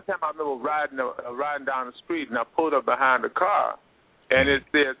 The one time I remember riding down the street, and I pulled up behind a car, and it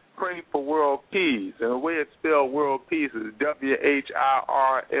said, "Pray for world peace." And the way it's spelled, world peace, is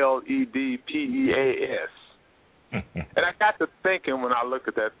WHIRLEDPEAS. And I got to thinking when I looked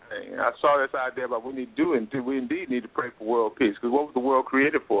at that thing. I saw this idea about we indeed need to pray for world peace. Because what was the world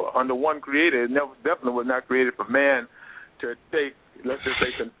created for? Under one creator, it definitely was not created for man to take, let's just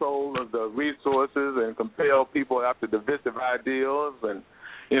say, control of the resources and compel people after divisive ideals and,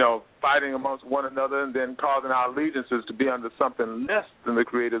 fighting amongst one another and then causing our allegiances to be under something less than the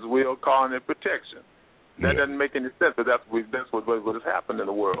Creator's will, calling it protection. That doesn't make any sense, but that's what has happened in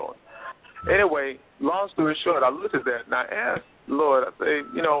the world. Anyway, long story short, I looked at that and I asked the Lord, I say,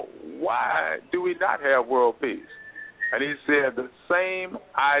 why do we not have world peace? And he said the same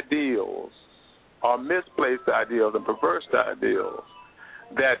ideals or misplaced ideals and perverse ideals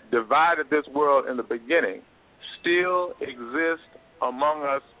that divided this world in the beginning still exist among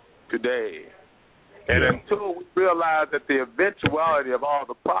us today. And until we realize that the eventuality of all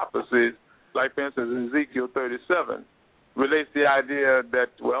the prophecies, like for instance in Ezekiel 37, relates the idea that,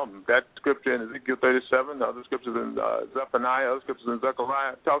 that scripture in Ezekiel 37, other scriptures in Zephaniah, other scriptures in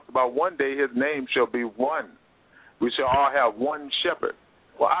Zechariah, talks about one day his name shall be one. We shall all have one shepherd.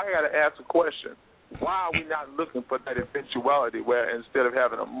 Well, I got to ask a question. Why are we not looking for that eventuality where instead of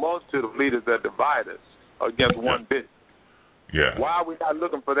having a multitude of leaders that divide us against one bit? Yeah. Why are we not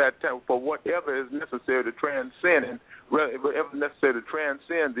looking for that, for whatever is necessary to transcend and whatever necessary to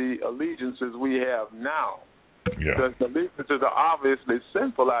transcend the allegiances we have now? Yeah. The allegiances are obviously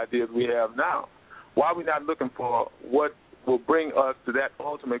sinful ideas we have now. Why are we not looking for what will bring us to that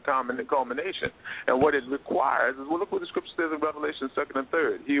ultimate culmination? And what it requires is, look what the scripture says in Revelation 2nd and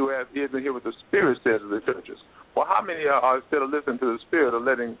 3rd. He who has ears to hear what the Spirit says to the churches. Well, how many are instead of listening to the Spirit or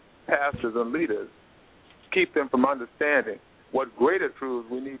letting pastors and leaders keep them from understanding what greater truths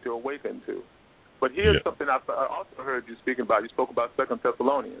we need to awaken to? But here's something I also heard you speaking about. You spoke about 2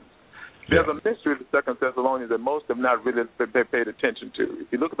 Thessalonians. There's a mystery to 2 Thessalonians that most have not really paid attention to.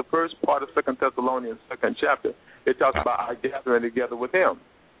 If you look at the first part of 2 Thessalonians, 2nd chapter, it talks about our gathering together with him.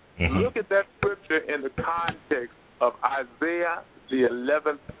 Look at that scripture in the context of Isaiah, the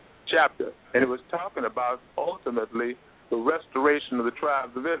 11th chapter, and it was talking about, ultimately, the restoration of the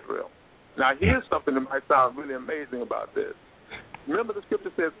tribes of Israel. Now, here's something that might sound really amazing about this. Remember the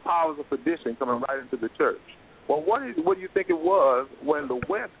scripture says powers of perdition coming right into the church. Well, what do you think it was when the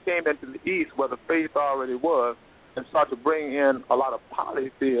West came into the East, where the faith already was, and started to bring in a lot of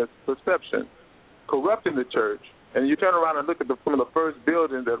polytheist perception, corrupting the church? And you turn around and look at some of the first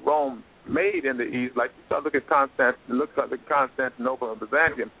buildings that Rome made in the East, like you start looking at Constantinople and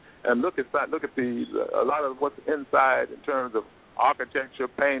Byzantium, and look at a lot of what's inside in terms of architecture,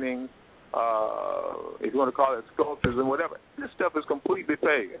 paintings, if you want to call it sculptures and whatever. This stuff is completely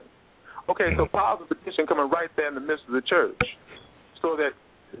pagan. Okay, so Paul's petition coming right there in the midst of the church, so that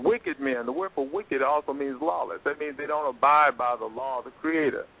wicked men, the word for wicked also means lawless. That means they don't abide by the law of the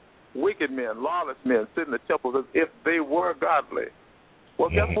Creator. Wicked men, lawless men, sit in the temples as if they were godly. Well,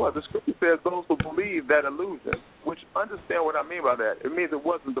 guess what? The scripture says those who believe that illusion, which understand what I mean by that. It means it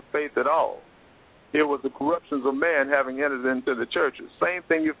wasn't the faith at all. It was the corruptions of man having entered into the churches. Same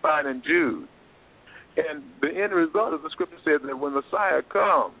thing you find in Jude. And the end result of the scripture says that when Messiah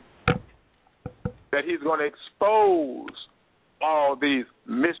comes, that he's going to expose all these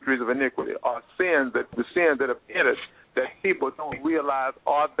mysteries of iniquity or the sins that have entered that people don't realize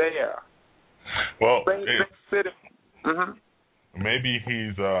are there. Well, maybe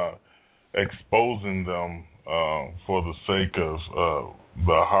he's exposing them for the sake of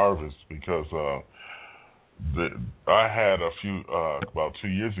the harvest, because I had a few about 2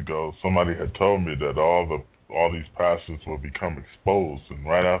 years ago. Somebody had told me that all these pastors will become exposed, and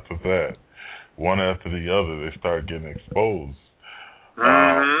right after that, one after the other, they start getting exposed.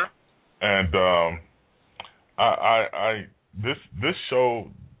 And this show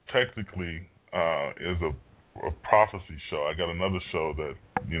technically is a prophecy show. I got another show that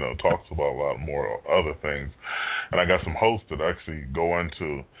talks about a lot more other things, and I got some hosts that actually go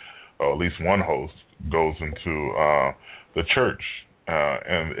into, or at least one host goes into the church,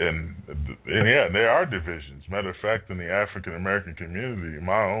 and yeah, there are divisions. Matter of fact, in the African American community,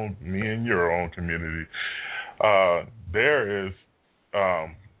 me and your own community, there is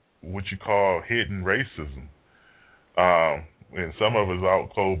what you call hidden racism, and some of it's out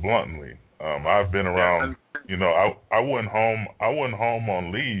cold bluntly. I've been around. I went home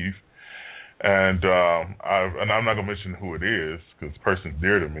on leave, and I'm not gonna mention who it is because the person's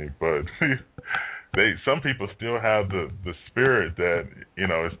dear to me, but some people still have the spirit that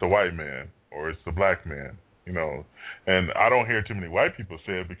it's the white man or it's the black man, and I don't hear too many white people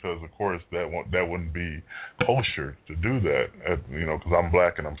say it because of course that wouldn't be kosher to do that, because I'm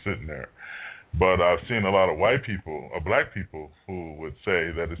black and I'm sitting there. But I've seen a lot of white people or black people who would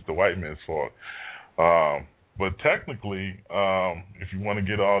say that it's the white man's fault. But technically, if you want to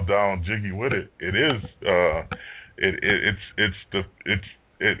get all down jiggy with it, it is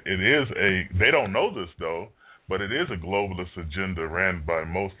they don't know this though, but it is a globalist agenda ran by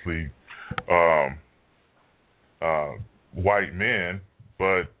mostly white men.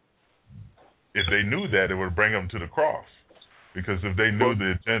 But if they knew that, it would bring them to the cross. Because if they knew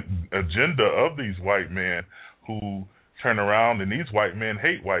the agenda of these white men who turn around, and these white men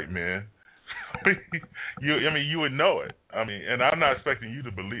hate white men, you would know it. And I'm not expecting you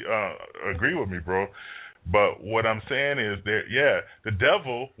to agree with me, bro. But what I'm saying is that, the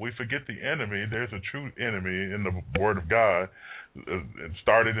devil, we forget the enemy. There's a true enemy in the Word of God. It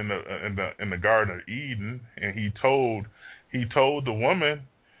started in the Garden of Eden, and he told the woman,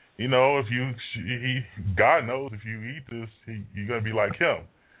 God knows if you eat this, you're gonna be like him.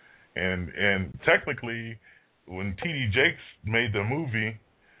 And technically, when T.D. Jakes made the movie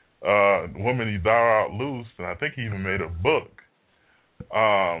Woman Thou Art Loose, and I think he even made a book.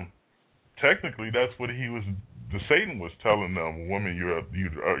 Technically, that's what Satan was telling them, woman, you're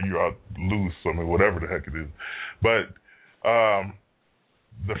out loose, whatever the heck it is. But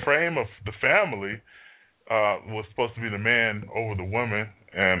the frame of the family was supposed to be the man over the woman,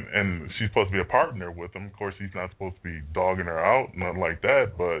 and she's supposed to be a partner with him. Of course, he's not supposed to be dogging her out, nothing like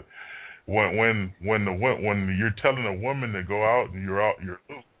that. But when you're telling a woman to go out and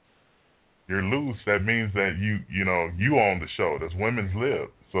you're loose, that means that you own the show. That's women's lib.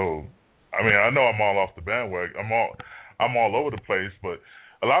 So, I know I'm all off the bandwagon. I'm all over the place, but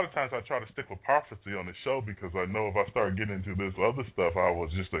a lot of times I try to stick with prophecy on the show because I know if I start getting into this other stuff, I will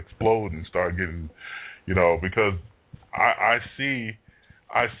just explode and start getting, because I see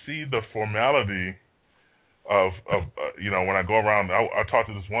the formality of when I go around. I talked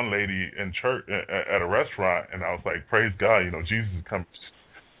to this one lady in church at a restaurant, and I was like, praise God, Jesus is coming.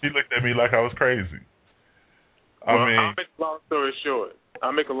 She looked at me like I was crazy. I'll make a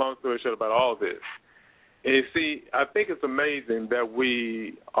long story short about all this. And you see, I think it's amazing that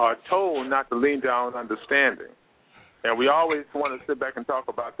we are told not to lean down on understanding. And we always want to sit back and talk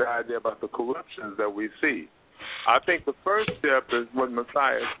about the idea about the corruptions that we see. I think the first step is what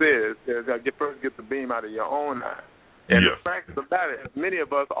Messiah says, is that first get the beam out of your own eye. And the fact of the matter is, many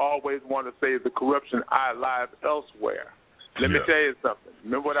of us always want to say the corruption lies elsewhere. Let me tell you something.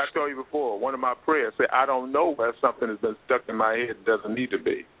 Remember what I told you before? One of my prayers said, I don't know where something has been stuck in my head that doesn't need to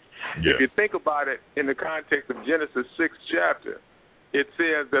be. If you think about it in the context of Genesis 6th chapter, it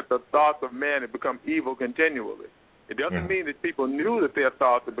says that the thoughts of man have become evil continually. It doesn't mean that people knew that their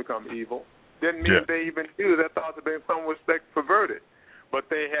thoughts had become evil. Didn't mean they even knew their thoughts had been in some respect perverted. But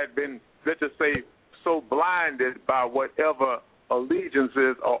they had been, let's just say, so blinded by whatever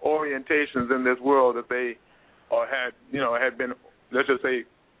allegiances or orientations in this world that they had been, let's just say,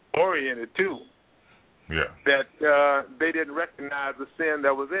 oriented to. Yeah. That they didn't recognize the sin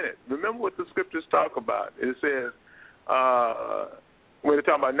that was in it. Remember what the scriptures talk about. It says, when they're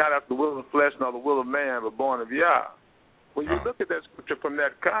talking about not after the will of the flesh nor the will of man, but born of Yah. When you look at that scripture from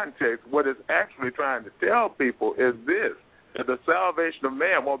that context, what it's actually trying to tell people is this, that the salvation of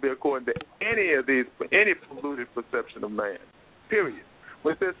man won't be according to any polluted perception of man, period.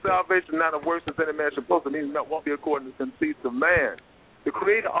 When it says salvation not of works as any man should boast, it means that won't be according to the conceits of man. The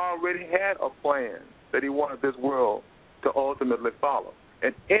Creator already had a plan that he wanted this world to ultimately follow.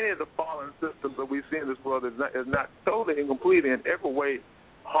 And any of the fallen systems that we see in this world is not totally and completely in every way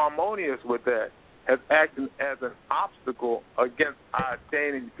harmonious with that, has acted as an obstacle against our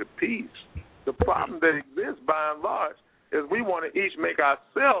attaining to peace. The problem that exists by and large is we want to each make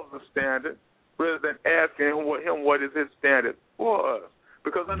ourselves a standard rather than asking him what is his standard for us.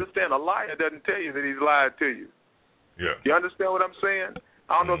 Because understand, a liar doesn't tell you that he's lied to you. Yeah. You understand what I'm saying?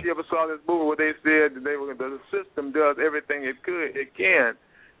 I don't know if you ever saw this movie where they said that the system does everything it can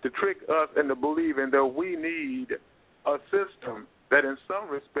to trick us into believing that we need a system that in some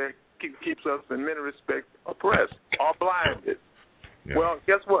respect keeps us in many respects oppressed or blinded. Yeah. Well,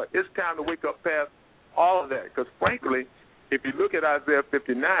 guess what? It's time to wake up past all of that because, frankly, if you look at Isaiah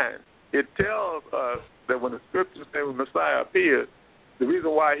 59, it tells us that when the scriptures say when Messiah appears, the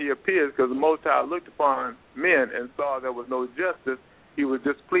reason why he appears is because the Most High looked upon men and saw there was no justice. He was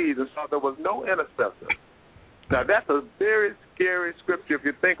displeased and saw there was no intercessor. Now, that's a very scary scripture if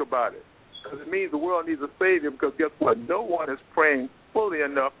you think about it, because it means the world needs a Savior because guess what? No one is praying fully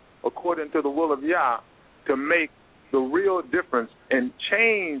enough according to the will of Yah to make the real difference and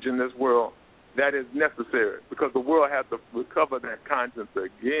change in this world that is necessary because the world has to recover that conscience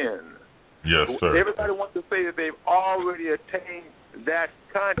again. Yes, sir. Everybody wants to say that they've already attained that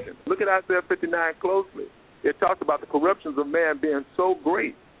conscience. Look at Isaiah 59 closely. It talks about the corruptions of man being so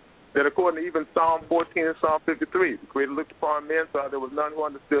great that according to even Psalm 14 and Psalm 53, the Creator looked upon men, saw there was none who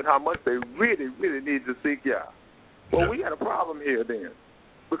understood how much they really, really need to seek Yah. Well, we got a problem here then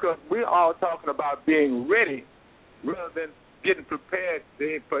because we're all talking about being ready rather than getting prepared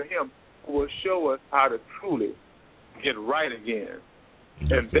for Him who will show us how to truly get right again.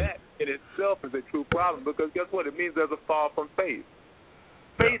 And that in itself is a true problem because guess what? It means there's a fall from faith.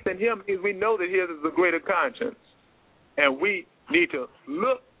 Faith in Him means we know that His is a greater conscience. And we need to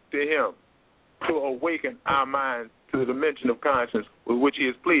look to Him to awaken our minds to the dimension of conscience with which He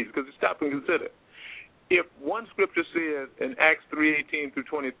is pleased. Because stop and consider. If one scripture says in Acts 3:18 through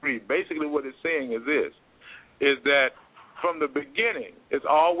 23, basically what it's saying is this, is that from the beginning it's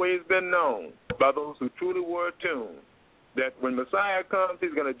always been known by those who truly were attuned that when Messiah comes,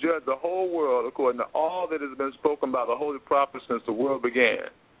 He's going to judge the whole world according to all that has been spoken by the holy prophets since the world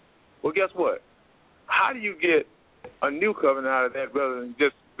began. Well, guess what? How do you get a new covenant out of that rather than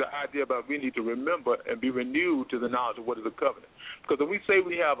just the idea about we need to remember and be renewed to the knowledge of what is a covenant? Because if we say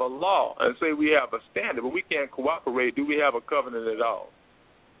we have a law and say we have a standard, but we can't cooperate, do we have a covenant at all?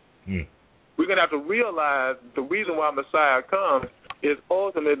 We're going to have to realize the reason why Messiah comes is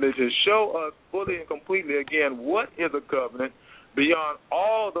ultimately to show us fully and completely again what is a covenant beyond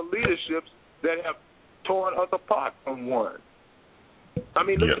all the leaderships that have torn us apart from one. I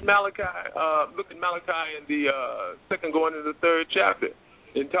mean, look at Malachi. Look at Malachi in the second going into the third chapter.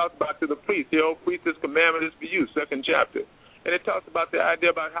 It talks about to the priest, the old priest, this commandment is for you, second chapter. And it talks about the idea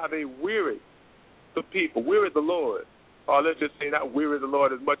about how they wearied the people, wearied the Lord. Or let's just say not wearied the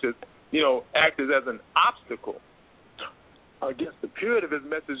Lord as much as, acted as an obstacle against the purity of His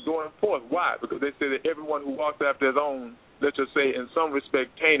message going forth. Why? Because they say that everyone who walks after his own, let's just say in some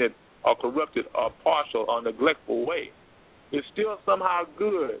respect tainted or corrupted or partial or neglectful way, is still somehow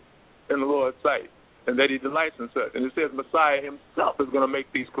good in the Lord's sight, and that He delights in such. And it says Messiah Himself is going to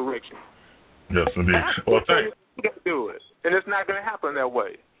make these corrections. Yes, indeed. Well, thank you. To do it, and it's not going to happen that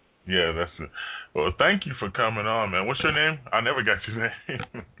way. Yeah, that's it. Well, thank you for coming on, man. What's your name? I never got your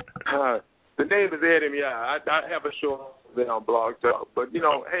name. The name is Adam. Yeah, I have a show there on Blog Talk. But,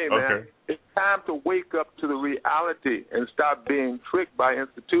 hey, man, It's time to wake up to the reality and stop being tricked by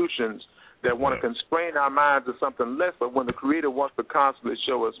institutions that want to constrain our minds to something lesser when the Creator wants to constantly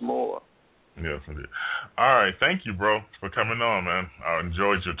show us more. Yes, indeed. All right. Thank you, bro, for coming on, man. I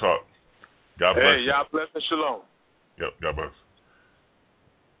enjoyed your talk. God bless you. Hey, y'all bless and shalom. Yep, God bless.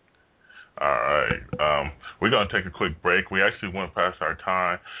 All right. We're going to take a quick break. We actually went past our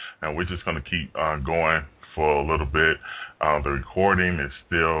time, and we're just going to keep going for a little bit. The recording is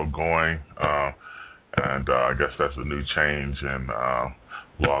still going, and I guess that's a new change in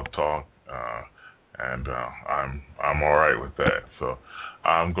Blog Talk, and I'm all right with that. So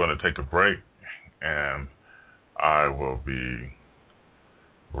I'm going to take a break, and I will be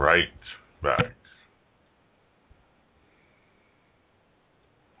right back.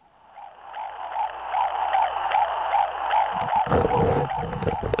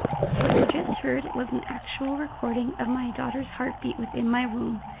 What you just heard was an actual recording of my daughter's heartbeat within my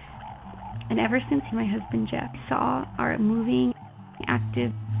womb. And ever since my husband Jeff saw our moving,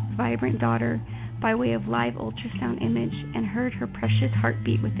 active, vibrant daughter by way of live ultrasound image and heard her precious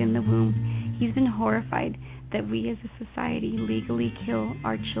heartbeat within the womb, he's been horrified that we as a society legally kill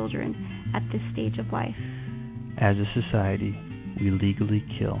our children at this stage of life. As a society, we legally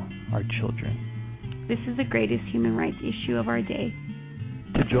kill our children. This is the greatest human rights issue of our day.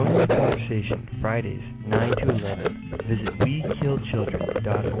 To join the conversation, Fridays, 9 to 11, visit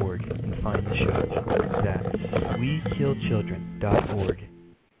WeKillChildren.org and find the show. That's WeKillChildren.org.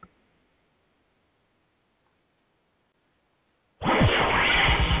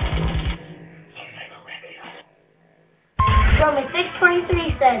 Romans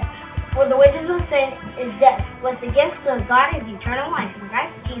 6:23 says, "For the wages of sin is death, but the gift of God is eternal life in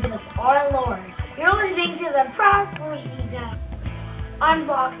Christ Jesus our Lord." You're listening to the Prophecy Zone on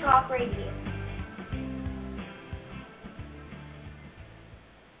Blog Talk Radio.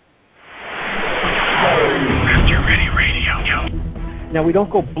 Rapture Ready Radio. Now, we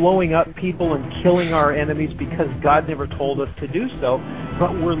don't go blowing up people and killing our enemies because God never told us to do so,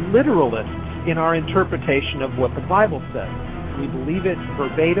 but we're literalists in our interpretation of what the Bible says. We believe it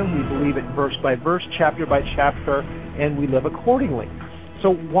verbatim, we believe it verse by verse, chapter by chapter, and we live accordingly.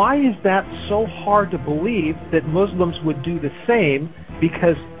 So why is that so hard to believe that Muslims would do the same?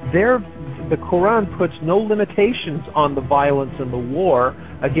 Because the Quran puts no limitations on the violence and the war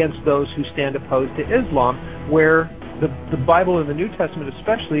against those who stand opposed to Islam, where the Bible and the New Testament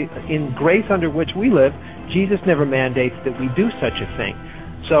especially, in grace under which we live, Jesus never mandates that we do such a thing.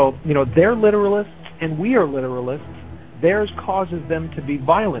 So, they're literalists and we are literalists. Theirs causes them to be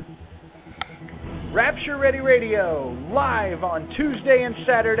violent. Rapture Ready Radio, live on Tuesday and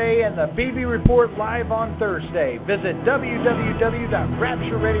Saturday, and the BB Report live on Thursday. Visit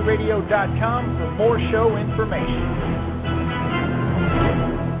www.rapturereadyradio.com for more show information.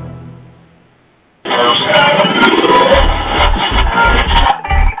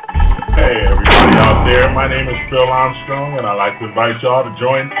 Hey, everybody out there. My name is Phil Armstrong, and I'd like to invite y'all to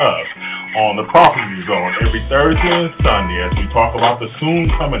join us on the Prophecy Zone every Thursday and Sunday as we talk about the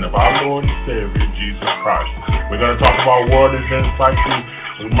soon coming of our Lord and Savior, Jesus Christ. We're going to talk about world events like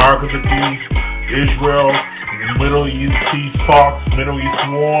the mark of the beast, Israel, Middle East peace talks, Middle East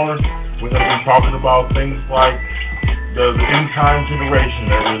wars. We're going to be talking about things like the end time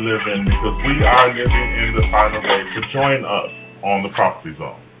generation that we live in, because we are living in the final days. So join us on the Prophecy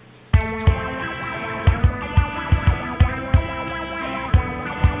Zone.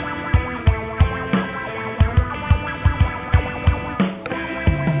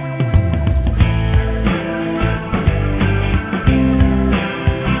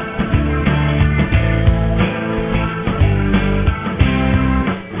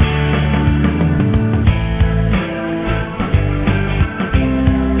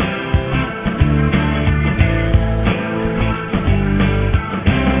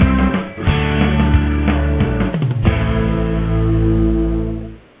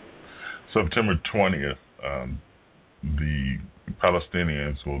 September 20th, the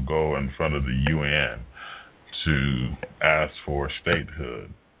Palestinians will go in front of the UN to ask for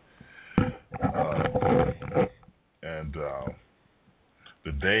statehood. And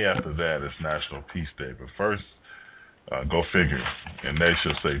the day after that is National Peace Day. But first, go figure, and they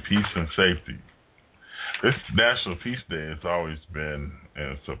shall say peace and safety. This National Peace Day has always been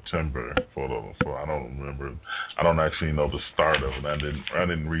in September. For I don't remember. I don't actually know the start of it. I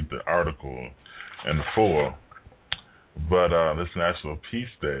didn't read the article in full. But this National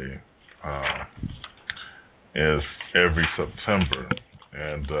Peace Day is every September,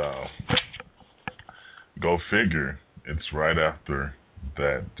 and go figure, it's right after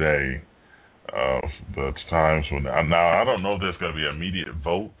that day of the times when. Now I don't know if there's going to be immediate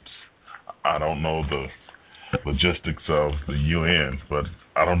votes. I don't know the logistics of the UN, but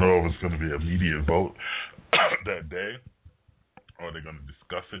I don't know if it's going to be an immediate vote that day, or they're going to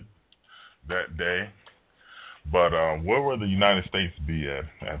discuss it that day. But where will the United States be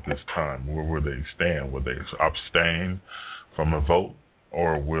at this time? Where will they stand? Will they abstain from a vote,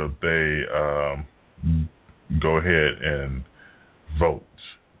 or will they go ahead and vote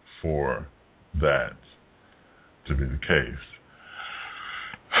for that to be the case.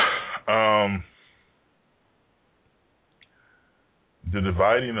 The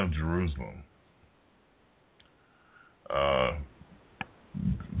dividing of Jerusalem.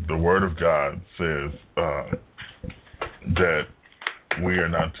 The Word of God says that we are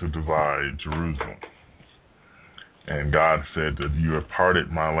not to divide Jerusalem. And God said that you have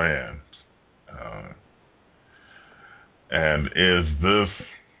parted my land. And is this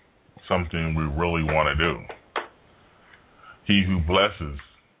something we really want to do? He who blesses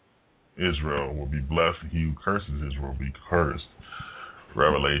Israel will be blessed. He who curses Israel will be cursed.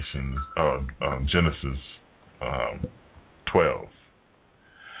 Genesis 12.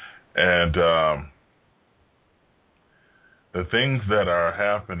 And the things that are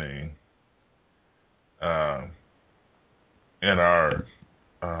happening in our,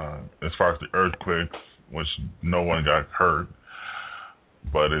 as far as the earthquakes, which no one got hurt,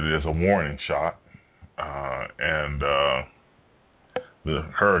 but it is a warning shot, and the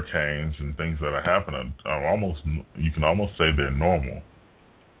hurricanes and things that are happening are you can almost say they're normal,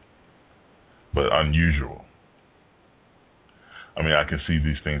 but unusual. I mean, I can see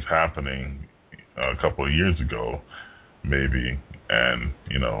these things happening a couple of years ago, maybe, and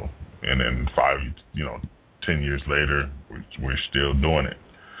then 10 years later, we're still doing it.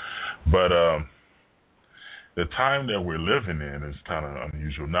 But the time that we're living in is kind of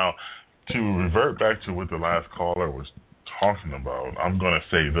unusual. Now, to revert back to what the last caller was talking about, I'm going to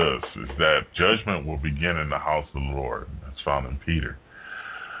say this, is that judgment will begin in the house of the Lord. That's found in Peter.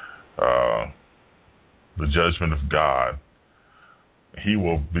 The judgment of God. He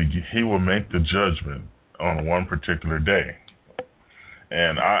will make the judgment on one particular day.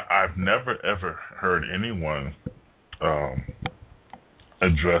 And I've never, ever heard anyone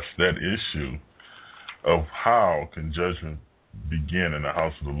address that issue of how can judgment begin in the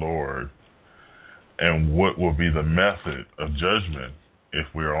house of the Lord, and what will be the method of judgment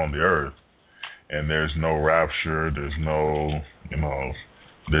if we're on the earth and there's no rapture, there's no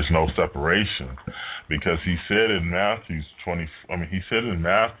separation. Because he said in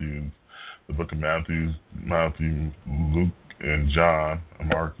the book of Matthew, Luke, and John,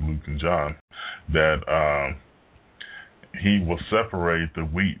 Mark, Luke, and John, that he will separate the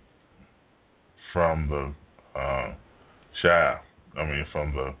wheat from the chaff.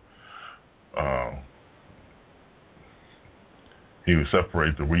 He will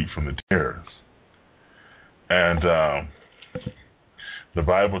separate the wheat from the tares. And the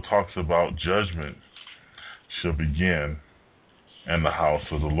Bible talks about judgment shall begin in the house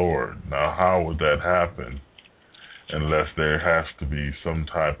of the Lord. Now, how would that happen unless there has to be some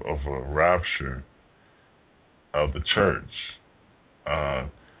type of a rapture of the church?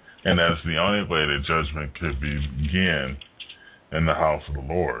 And that's the only way that judgment could begin in the house of the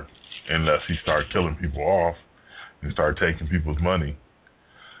Lord, unless he start killing people off and start taking people's money.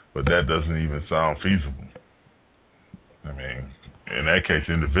 But that doesn't even sound feasible. I mean, in that case,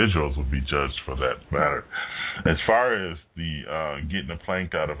 individuals would be judged for that matter. As far as the getting a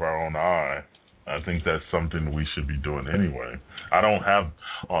plank out of our own eye, I think that's something we should be doing anyway. I don't have,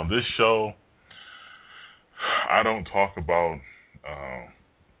 on this show, I don't talk about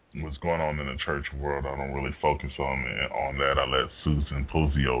what's going on in the church world. I don't really focus on that. I let Susan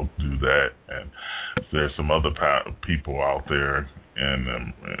Puzio do that, and there's some other people out there and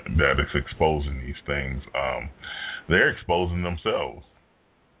that is exposing these things. They're exposing themselves.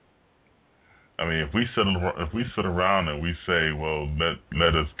 I mean, if we sit around and we say, well,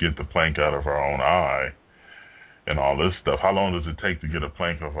 let us get the plank out of our own eye and all this stuff, how long does it take to get a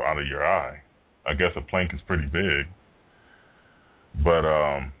plank out of your eye? I guess a plank is pretty big. But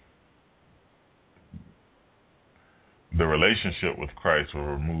the relationship with Christ will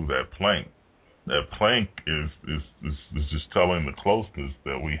remove that plank. That plank is just telling the closeness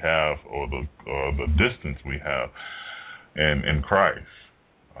that we have, or the distance we have in Christ.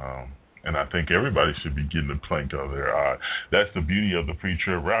 And I think everybody should be getting the plank out of their eye. That's the beauty of the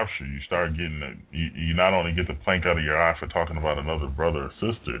pre-trib rapture. You start getting you not only get the plank out of your eye for talking about another brother or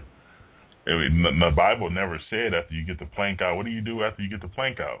sister. The Bible never said after you get the plank out, what do you do after you get the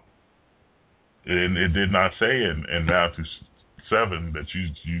plank out? It did not say in Matthew 7 that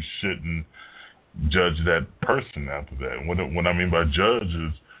you shouldn't judge that person after that. What I mean by judge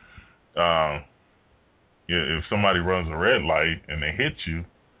is if somebody runs a red light and they hit you,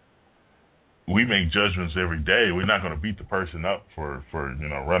 we make judgments every day. We're not going to beat the person up for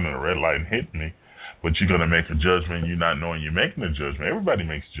running a red light and hitting me, but you're going to make a judgment. You're not knowing you're making a judgment. Everybody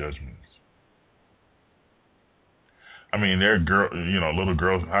makes judgments. I mean, there are little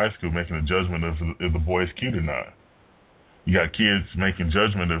girls in high school making a judgment if the boy is cute or not. You got kids making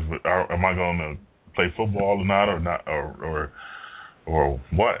judgment of, am I going to play football or not, or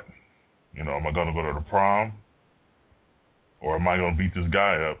what? You know, am I going to go to the prom, or am I going to beat this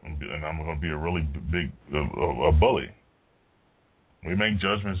guy up and I'm going to be a really big a bully? We make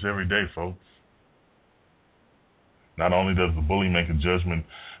judgments every day, folks. Not only does the bully make a judgment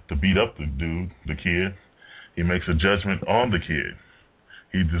to beat up the kid, he makes a judgment on the kid.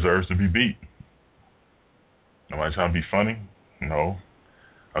 He deserves to be beat. Am I trying to be funny? No.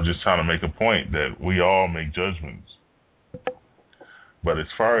 I'm just trying to make a point that we all make judgments. But as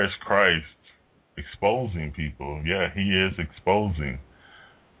far as Christ exposing people, yeah, he is exposing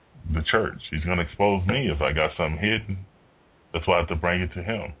the church. He's going to expose me if I got something hidden. That's why I have to bring it to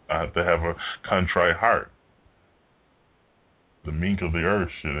him. I have to have a contrite heart. The meek of the earth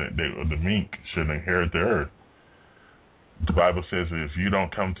should inherit the earth. The Bible says that if you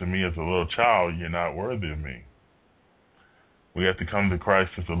don't come to me as a little child, you're not worthy of me. We have to come to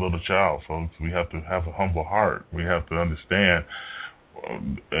Christ as a little child, folks. We have to have a humble heart. We have to understand.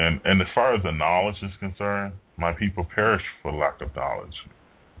 And as far as the knowledge is concerned, my people perish for lack of knowledge.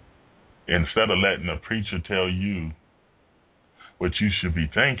 Instead of letting a preacher tell you what you should be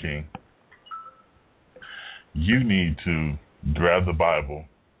thinking, you need to grab the Bible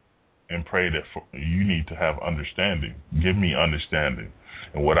and pray that you need to have understanding. Give me understanding.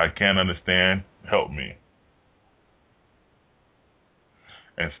 And what I can't understand, help me.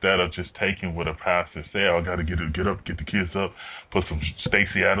 Instead of just taking what a pastor say, I got to get up, get the kids up, put some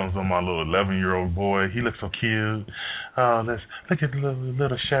Stacey Adams on my little 11-year-old boy. He looks so cute. Let's look at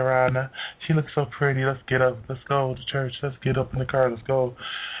little Sharana. She looks so pretty. Let's get up. Let's go to church. Let's get up in the car. Let's go.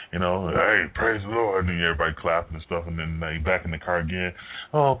 You know, hey, praise the Lord. And then everybody clapping and stuff, and then they back in the car again.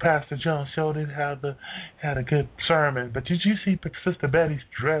 Oh, Pastor John showed it had a good sermon. But did you see Sister Betty's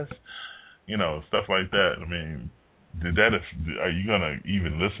dress? You know, stuff like that. I mean, are you gonna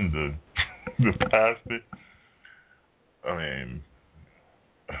even listen to the pastor? I mean,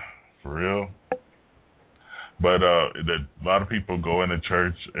 for real. But a lot of people go into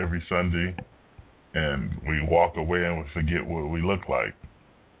church every Sunday, and we walk away and we forget what we look like.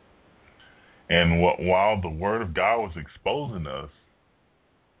 And while the Word of God was exposing us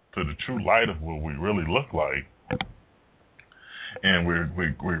to the true light of what we really look like, and we're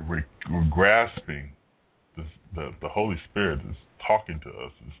grasping. The Holy Spirit is talking to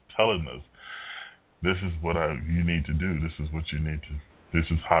us, is telling us, this is what you need to do. This is what you need to.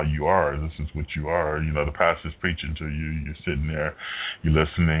 This is how you are. This is what you are. You know, the pastor's preaching to you. You're sitting there, you're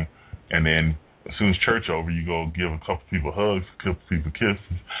listening, and then as soon as church over, you go give a couple people hugs, a couple people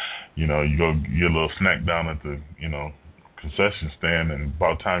kisses. You know, you go get a little snack down at the concession stand, and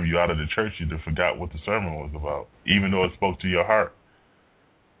by the time you're out of the church, you just forgot what the sermon was about, even though it spoke to your heart.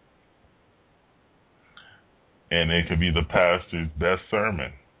 And it could be the pastor's best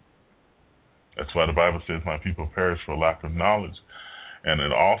sermon. That's why the Bible says, my people perish for lack of knowledge. And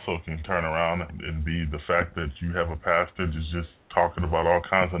it also can turn around and be the fact that you have a pastor that's just talking about all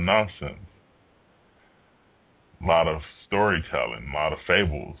kinds of nonsense. A lot of storytelling, a lot of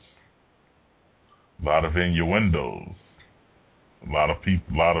fables, a lot of innuendos, a lot of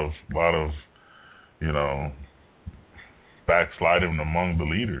backsliding among the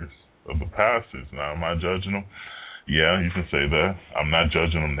leaders of the pastors. Now, am I judging them? Yeah, you can say that. I'm not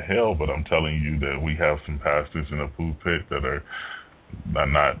judging them to hell, but I'm telling you that we have some pastors in the pulpit that are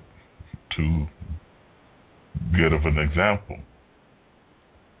not too good of an example.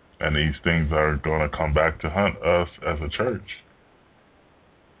 And these things are going to come back to hunt us as a church.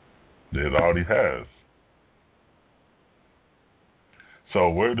 It already has. So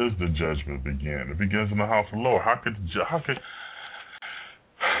where does the judgment begin? It begins in the house of the Lord. How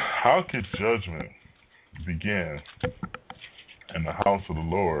could judgment begin in the house of the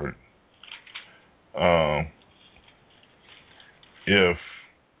Lord if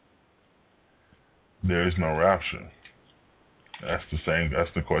there is no rapture? That's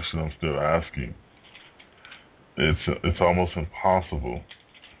the question I'm still asking. It's almost impossible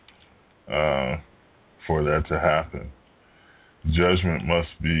for that to happen. Judgment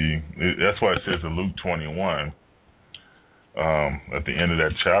must be. That's why it says in Luke 21. At the end of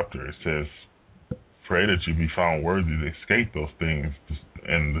that chapter, it says, pray that you be found worthy to escape those things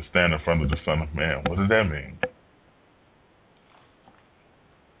and to stand in front of the Son of Man. What does that mean?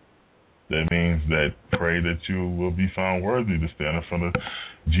 That means that pray that you will be found worthy to stand in front of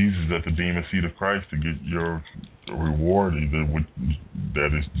Jesus at the Bema Seat of Christ to get your reward, either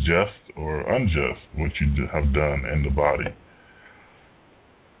that is just or unjust, what you have done in the body.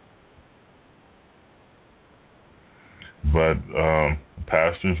 But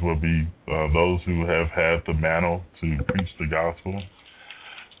pastors will be those who have had the mantle to preach the gospel.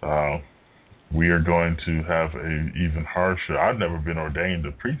 we are going to have a even harsher. I've never been ordained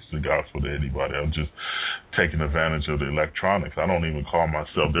to preach the gospel to anybody. I'm just taking advantage of the electronics. I don't even call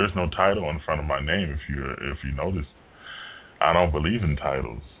myself. There's no title in front of my name. If you notice, I don't believe in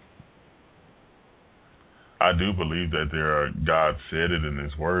titles. I do believe that God said it in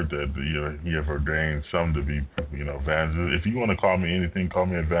His Word that He have ordained some to be, evangelists. If you want to call me anything, call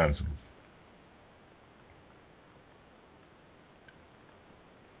me evangelist.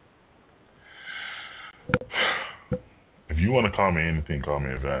 If you want to call me anything, call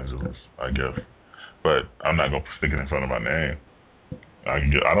me evangelist, I guess. But I'm not going to stick it in front of my name. I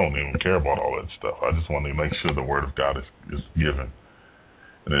don't even care about all that stuff. I just want to make sure the Word of God is given.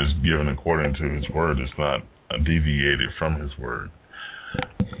 And it's given according to His Word. It's not deviated from His Word.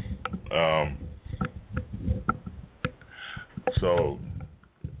 So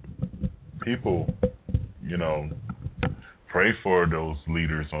people, pray for those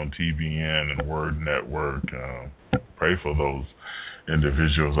leaders on TBN and Word Network. Pray for those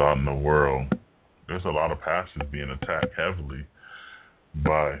individuals out in the world. There's a lot of pastors being attacked heavily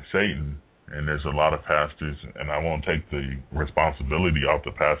by Satan. And there's a lot of pastors, and I won't take the responsibility off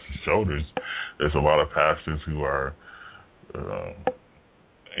the pastor's shoulders. There's a lot of pastors who are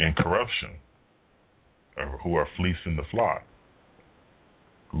in corruption, or who are fleecing the flock,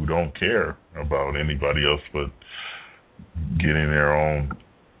 who don't care about anybody else but getting their own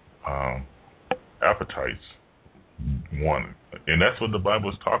appetites. One, and that's what the Bible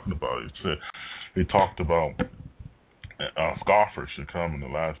is talking about. It talked about scoffers should come in the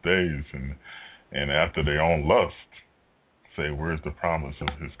last days, and after their own lust, say, where's the promise of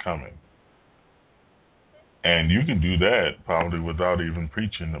His coming? And you can do that probably without even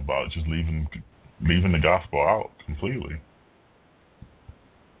preaching about, just leaving the gospel out completely.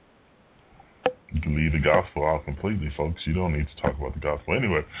 You can leave the gospel out completely, folks. You don't need to talk about the gospel.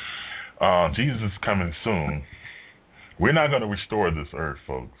 Anyway, Jesus is coming soon. We're not going to restore this earth,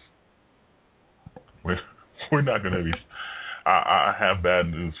 folks. We're not going to be. I have bad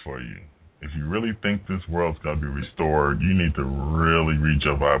news for you. If you really think this world's going to be restored, you need to really read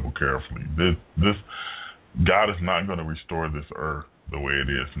your Bible carefully. This God is not going to restore this earth the way it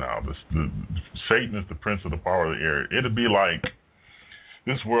is now. Satan is the prince of the power of the air. It'll be like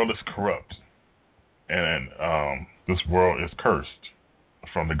this world is corrupt, and this world is cursed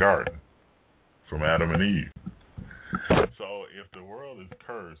from the garden, from Adam and Eve. So if the world is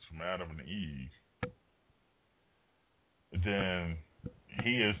cursed from Adam and Eve, then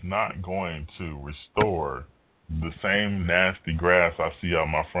He is not going to restore the same nasty grass I see out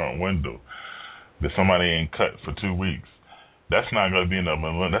my front window that somebody ain't cut for 2 weeks. That's not going to be in the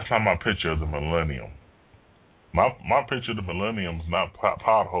millennium. That's not my picture of the millennium. My picture of the millennium is not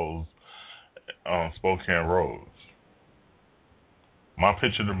potholes on Spokane roads. My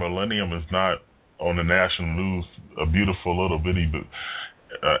picture of the millennium is not on the national news. A beautiful little bitty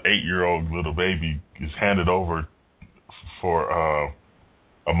 8-year-old little baby is handed over for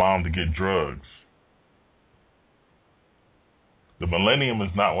a mom to get drugs. The millennium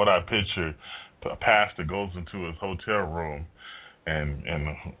is not what I picture. A pastor goes into his hotel room and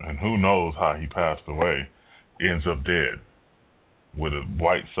who knows how he passed away, ends up dead with a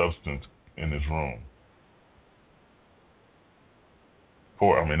white substance in his room. I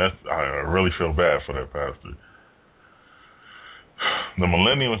really feel bad for that pastor. The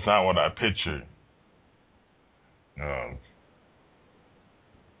millennium is not what I pictured.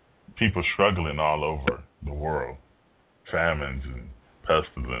 People struggling all over the world, famines and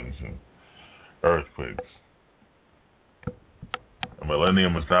pestilence and earthquakes. The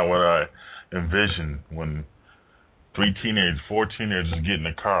millennium is not what I envisioned when 4 teenagers get in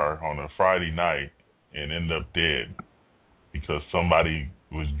a car on a Friday night and end up dead because somebody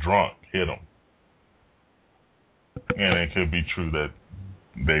was drunk, hit them. And it could be true that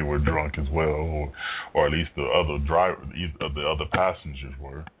they were drunk as well, or at least the other passengers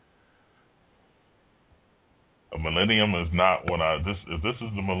were. A millennium is not when if this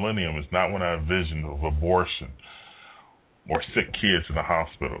is the millennium, it's not when I envisioned of abortion or sick kids in the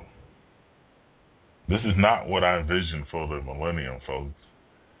hospital. This is not what I envisioned for the millennium, folks.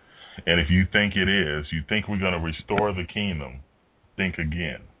 And if you think it is, you think we're going to restore the kingdom, think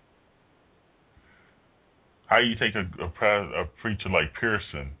again. How you take a preacher like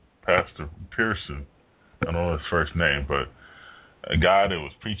Pearson, Pastor Pearson, I don't know his first name, but a guy that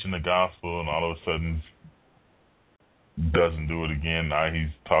was preaching the gospel and all of a sudden doesn't do it again. Now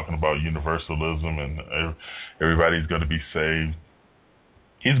he's talking about universalism and everybody's going to be saved.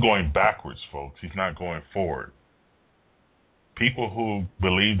 He's going backwards, folks. He's not going forward. People who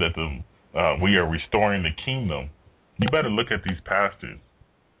believe that we are restoring the kingdom, you better look at these pastors.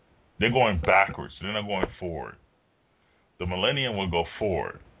 They're going backwards. They're not going forward. The millennium will go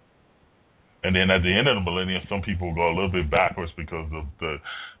forward. And then at the end of the millennium, some people will go a little bit backwards because the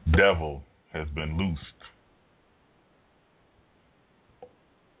devil has been loosed.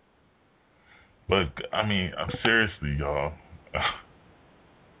 But, I mean, seriously, y'all.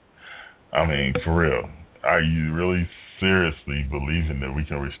 I mean, for real. Are you really seriously believing that we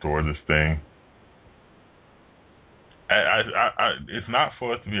can restore this thing? It's not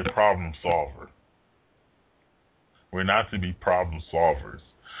for us to be a problem solver. We're not to be problem solvers.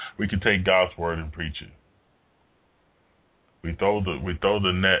 We can take God's word and preach it. We throw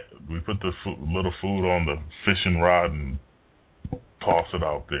the net. We put the little food on the fishing rod and toss it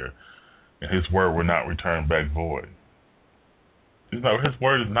out there, and His word will not return back void. His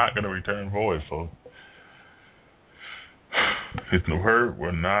word is not going to return void, folks. His word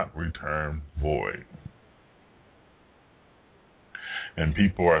will not return void. And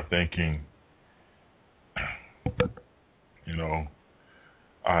people are thinking, you know,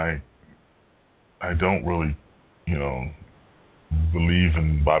 I don't really, you know, believe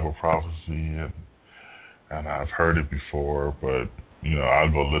in Bible prophecy, and I've heard it before, but, you know,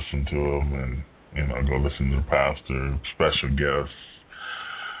 I'll go listen to them and, you know, go listen to the pastor, special guests,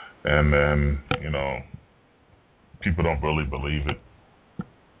 and then, you know, people don't really believe it.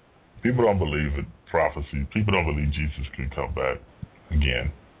 People don't believe it, prophecy. People don't believe Jesus could come back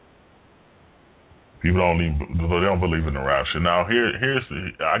again. People they don't believe in the rapture. Now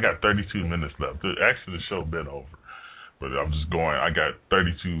I got 32 minutes left. Actually, the show been over, but I'm just going. I got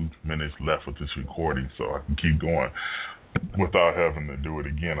 32 minutes left with this recording, so I can keep going without having to do it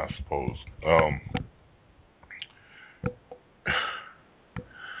again, I suppose.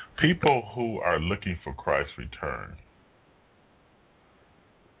 People who are looking for Christ's return,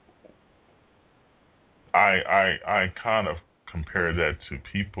 I kind of compare that to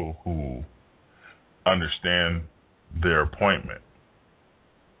people who understand their appointment.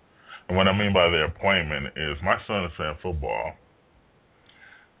 And what I mean by their appointment is my son is playing football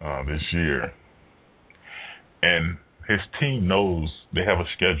this year, and his team knows they have a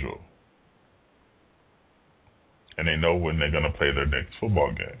schedule, and they know when they're going to play their next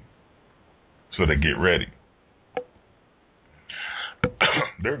football game, so they get ready.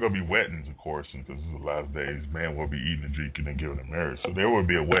 There are going to be weddings, of course, because this is the last days. Man will be eating and drinking and giving in marriage. So there will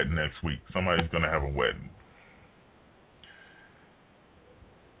be a wedding next week. Somebody's going to have a wedding.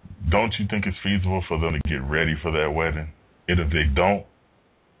 Don't you think it's feasible for them to get ready for that wedding? And if they don't,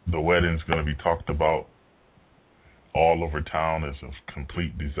 the wedding's going to be talked about all over town as a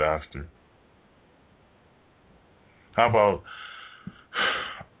complete disaster. How about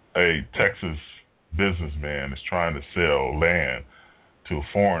a Texas businessman is trying to sell land to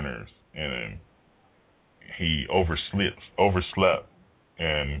foreigners, and he overslept,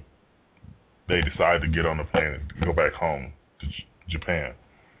 and they decide to get on the plane and go back home to Japan.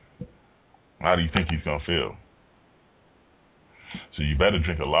 How do you think he's going to feel? So you better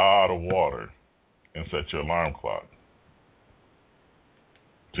drink a lot of water and set your alarm clock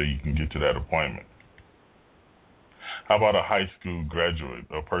so you can get to that appointment. How about a high school graduate,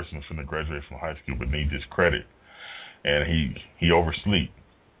 a person who's going to graduate from high school but needs his credit, and he oversleep,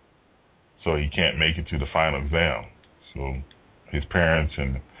 so he can't make it to the final exam. So his parents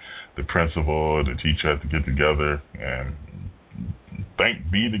and the principal and the teacher have to get together, and thank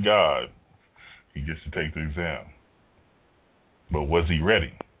be to God, he gets to take the exam. But was he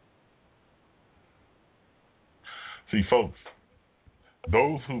ready? See, folks,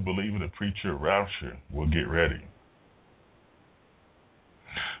 those who believe in the preacher rapture will get ready.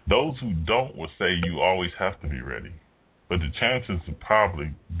 Those who don't will say you always have to be ready. But the chances are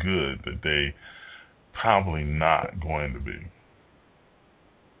probably good that they probably not going to be,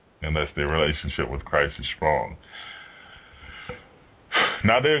 unless their relationship with Christ is strong.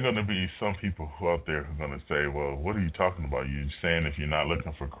 Now, there are going to be some people who out there who are going to say, well, what are you talking about? You're saying if you're not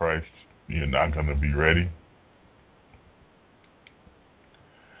looking for Christ, you're not going to be ready?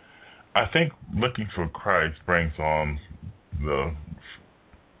 I think looking for Christ brings on the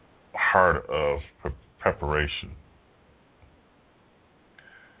heart of preparation.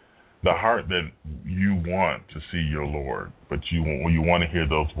 The heart that you want to see your Lord, but you want to hear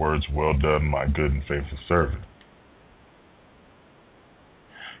those words, well done, my good and faithful servant.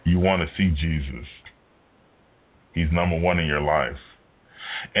 You want to see Jesus. He's number one in your life.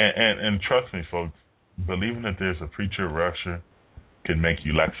 And trust me, folks, believing that there's a preacher rapture can make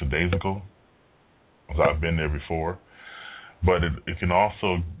you lackadaisical, as I've been there before, but it can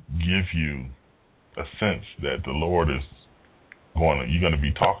also give you a sense that the Lord is you're going to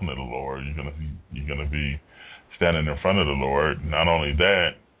be talking to the Lord. You're going to be standing in front of the Lord. Not only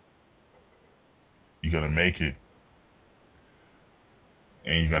that, you're going to make it,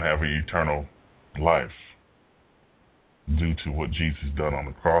 and you're going to have an eternal life due to what Jesus done on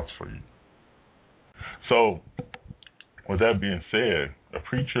the cross for you. So, with that being said, a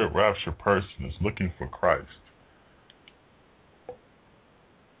pre-trib-rapture person is looking for Christ.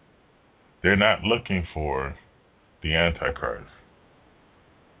 They're not looking for the Antichrist.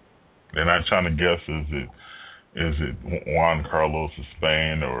 They're not trying to guess, is it Juan Carlos of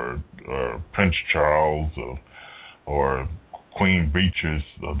Spain or Prince Charles or Queen Beatrice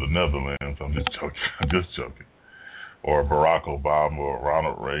of the Netherlands. I'm just joking. Or Barack Obama or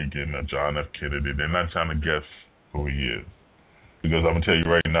Ronald Reagan or John F. Kennedy. They're not trying to guess who he is. Because I'm going to tell you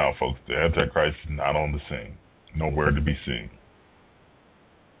right now, folks, the Antichrist is not on the scene. Nowhere to be seen.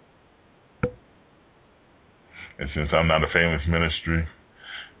 And since I'm not a famous ministry,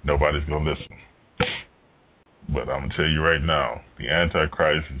 nobody's going to listen. But I'm going to tell you right now, the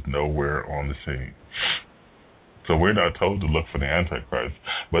Antichrist is nowhere on the scene. So we're not told to look for the Antichrist.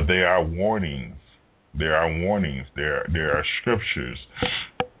 But there are warnings. There are warnings. There are scriptures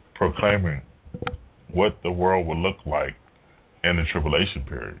proclaiming what the world will look like in the tribulation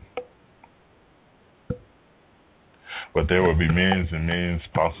period. But there will be millions and millions,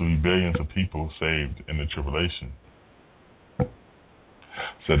 possibly billions of people saved in the tribulation.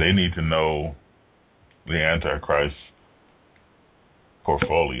 So they need to know the Antichrist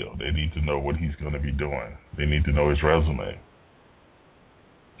portfolio. They need to know what he's going to be doing. They need to know his resume.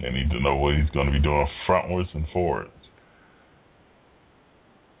 They need to know what he's going to be doing frontwards and forwards.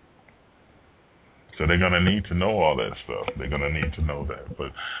 So they're going to need to know all that stuff. They're going to need to know that.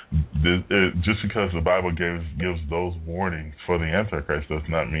 But just because the Bible gives those warnings for the Antichrist does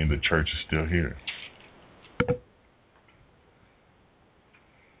not mean the church is still here.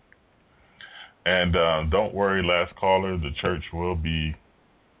 And don't worry, last caller, the church will be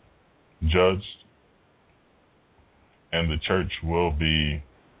judged. And the church will be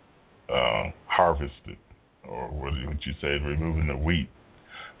harvested. Or what you say, removing the wheat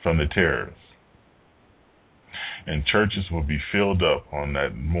from the tares. And churches will be filled up on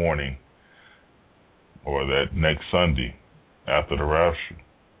that morning or that next Sunday after the rapture.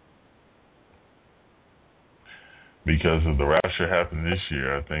 Because if the rapture happened this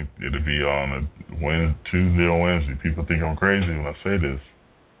year, I think it'll be on a Tuesday or Wednesday. People think I'm crazy when I say this.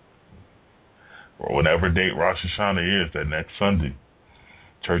 Or whatever date Rosh Hashanah is, that next Sunday,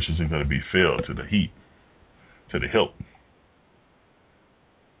 churches are going to be filled to the heat, to the hilt.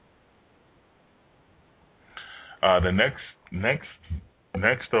 The next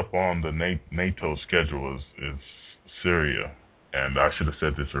up on the NATO schedule is Syria, and I should have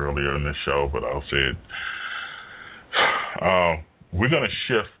said this earlier in the show, but I'll say it. We're going to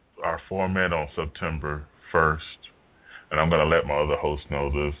shift our format on September 1st, and I'm going to let my other hosts know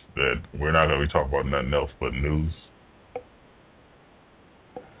this, that we're not going to be talking about nothing else but news.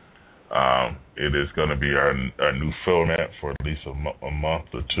 It is going to be our new format for at least a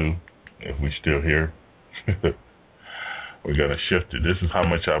month or two, if we're still here. We're going to shift it. This is how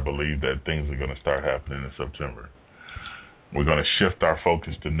much I believe that things are going to start happening in September. We're going to shift our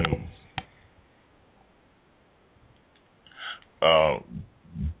focus to news.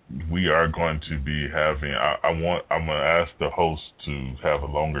 We are going to be having, I'm going to ask the host to have a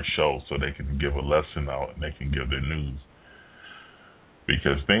longer show so they can give a lesson out and they can give their news.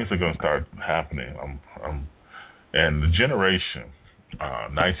 Because things are going to start happening. And the generation,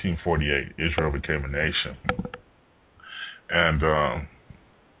 1948, Israel became a nation. And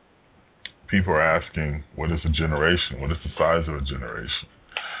people are asking, what is a generation? What is the size of a generation?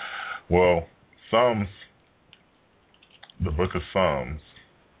 Well, the book of Psalms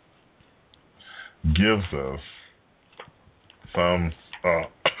gives us, Psalms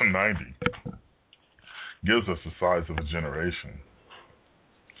 90, gives us the size of a generation.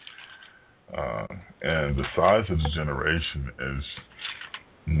 And the size of the generation is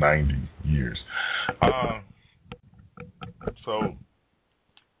 90 years. So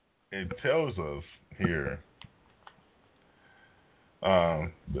it tells us here,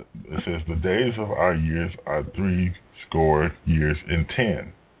 it says, the days of our years are 80 years and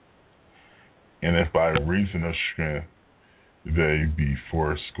 10. And if by reason of strength they be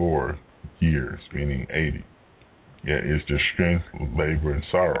 80 years, meaning 80. Yeah, it's their strength, labor, and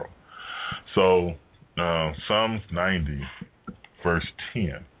sorrow. So Psalms 90, verse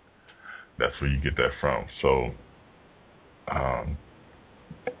 10, that's where you get that from. So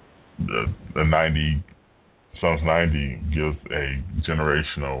the 90, Psalms 90 gives a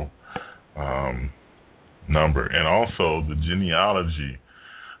generational number. And also the genealogy,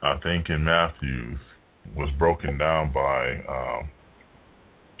 I think in Matthew, was broken down by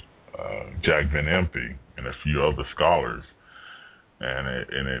Jack Van Impe and a few other scholars, and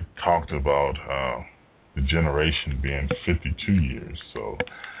it talked about the generation being 52 years. So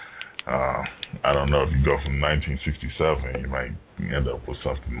I don't know, if you go from 1967, you might end up with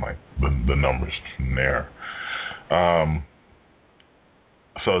something like the numbers from there.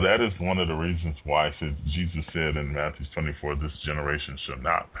 So that is one of the reasons why Jesus said in Matthew 24, this generation shall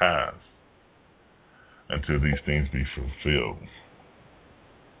not pass until these things be fulfilled.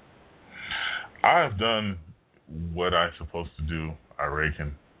 I have done what I'm supposed to do, I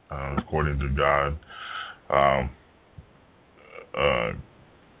reckon, according to God,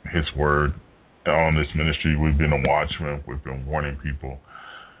 His word. On this ministry, we've been a watchman. We've been warning people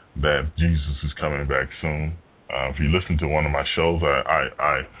that Jesus is coming back soon. If you listen to one of my shows,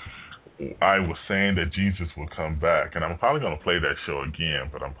 I was saying that Jesus will come back, and I'm probably going to play that show again,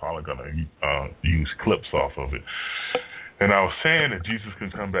 but I'm probably going to use clips off of it. And I was saying that Jesus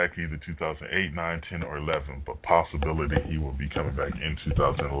could come back either 2008, 9, 10, or 11, but possibility he will be coming back in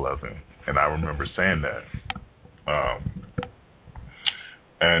 2011. And I remember saying that.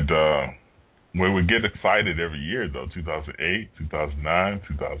 We would get excited every year, though. 2008, 2009,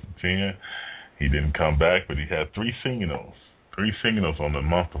 2010. He didn't come back, but he had three signals on the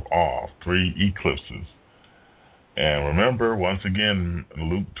month of Av, 3 eclipses. And remember, once again,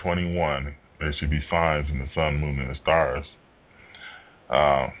 Luke 21, there should be signs in the sun, moon, and the stars.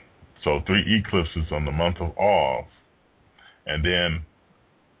 So 3 eclipses on the month of Av, and then,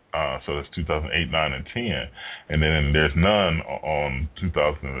 so that's 2008, 9, and 10. And then there's none on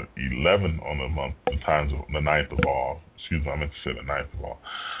 2011 on the times of the 9th of Av. Excuse me, I meant to say the 9th of Av.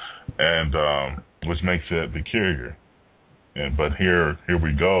 And which makes it peculiar. But here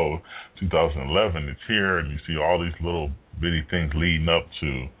we go, 2011, it's here, and you see all these little bitty things leading up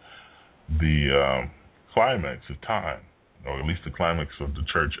to the climax of time, or at least the climax of the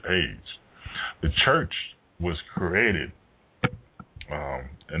church age. The church was created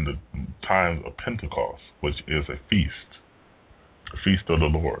in the time of Pentecost, which is a feast of the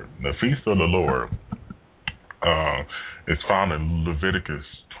Lord. The feast of the Lord is found in Leviticus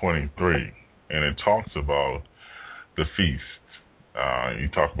 23, and it talks about the feast. You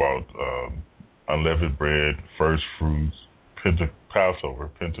talk about unleavened bread, first fruits, Passover,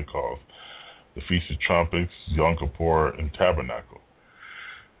 Pentecost, the Feast of Trumpets, Yom Kippur, and Tabernacle.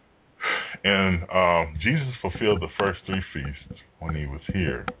 And Jesus fulfilled the first 3 feasts when he was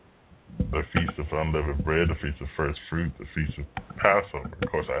here. The Feast of Unleavened Bread, the Feast of First Fruit, the Feast of Passover. Of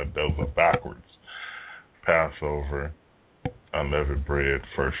course, those are backwards. Passover, Unleavened Bread,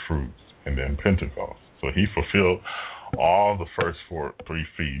 First Fruits, and then Pentecost. So he fulfilled all the first 3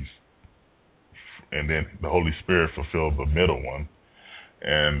 feasts, and then the Holy Spirit fulfilled the middle one,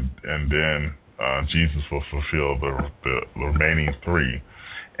 and then Jesus will fulfill the remaining 3.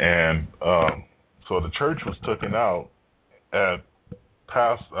 And so the church was taken out at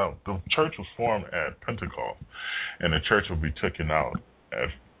the church was formed at Pentecost, and the church will be taken out at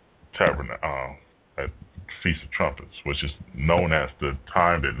at Feast of Trumpets, which is known as the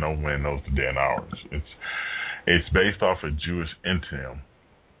time that no man knows the day and hours. It's based off a Jewish idiom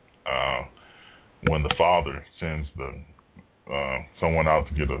when the father sends someone out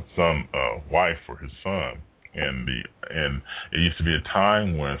to get a wife for his son. And it used to be a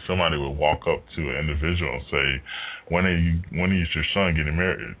time when somebody would walk up to an individual and say, when is your son getting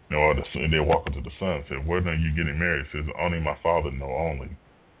married? Or they walk up to the son and say, when are you getting married? He says, only my father know only.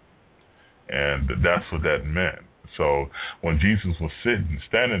 And that's what that meant. So when Jesus was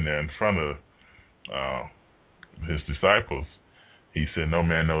standing there in front of his disciples, he said, no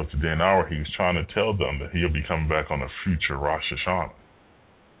man knows the day and hour. He was trying to tell them that he'll be coming back on a future Rosh Hashanah.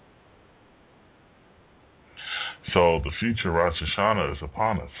 So the future Rosh Hashanah is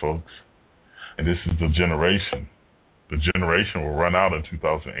upon us, folks. And this is the generation. The generation will run out in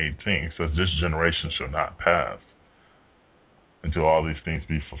 2018. It says this generation shall not pass until all these things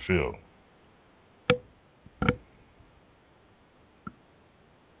be fulfilled.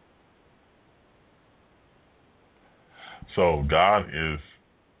 So God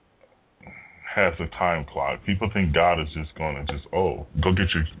has a time clock. People think God is just going to go get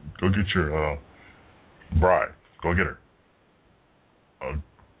your bride. Go get her.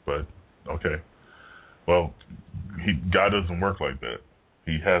 But okay. Well, God doesn't work like that.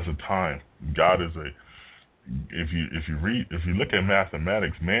 He has a time. God is if you look at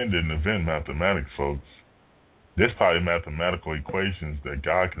mathematics, man didn't invent mathematics, folks. There's probably mathematical equations that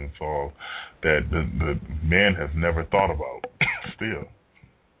God can solve that the man has never thought about still.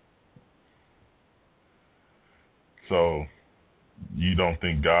 So you don't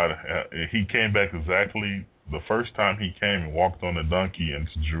think God, he came back exactly the first time he came and walked on a donkey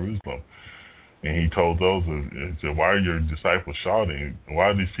into Jerusalem, and he told those, he said, why are your disciples shouting? Why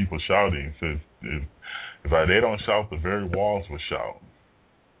are these people shouting? He says, if they don't shout, the very walls will shout.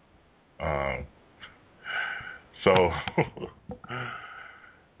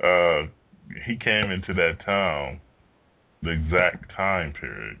 He came into that town the exact time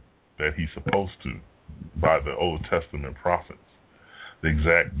period that he's supposed to by the Old Testament prophets. The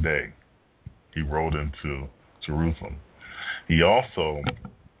exact day he rode into Jerusalem. He also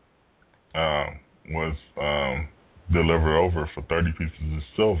was delivered over for 30 pieces of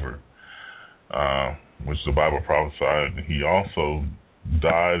silver, which the Bible prophesied. He also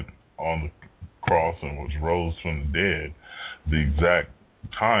died on the cross and was rose from the dead, the exact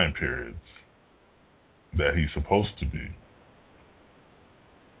time periods that he's supposed to be.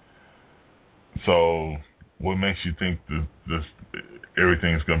 So what makes you think this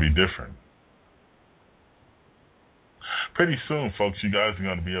everything's going to be different? Pretty soon, folks, you guys are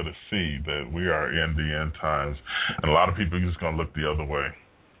going to be able to see that we are in the end times, and a lot of people are just going to look the other way.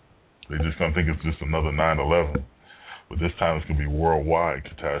 They're just going to think it's just another 9/11, but this time it's going to be worldwide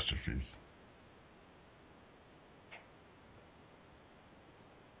catastrophes.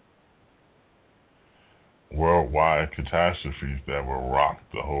 Worldwide catastrophes that will rock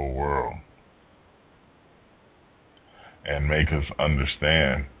the whole world and make us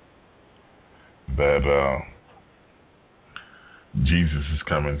understand that Jesus is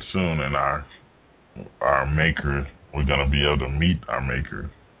coming soon, and our Maker, we're going to be able to meet our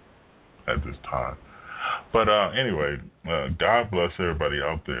Maker at this time. But anyway, God bless everybody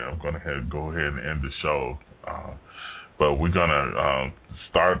out there. I'm going to go ahead and end the show. But we're going to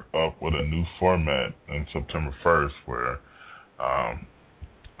start up with a new format on September 1st where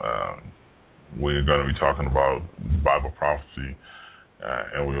we're going to be talking about Bible prophecy,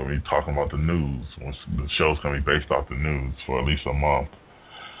 and we're going to be talking about the news. The show's going to be based off the news for at least a month.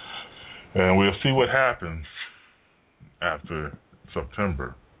 And we'll see what happens after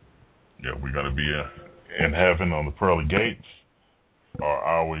September. Yeah, we're going to be in heaven on the pearly gates, or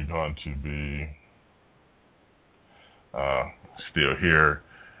are we going to be still here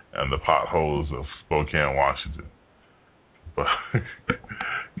in the potholes of Spokane, Washington? But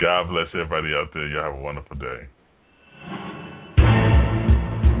God bless everybody out there. Y'all have a wonderful day.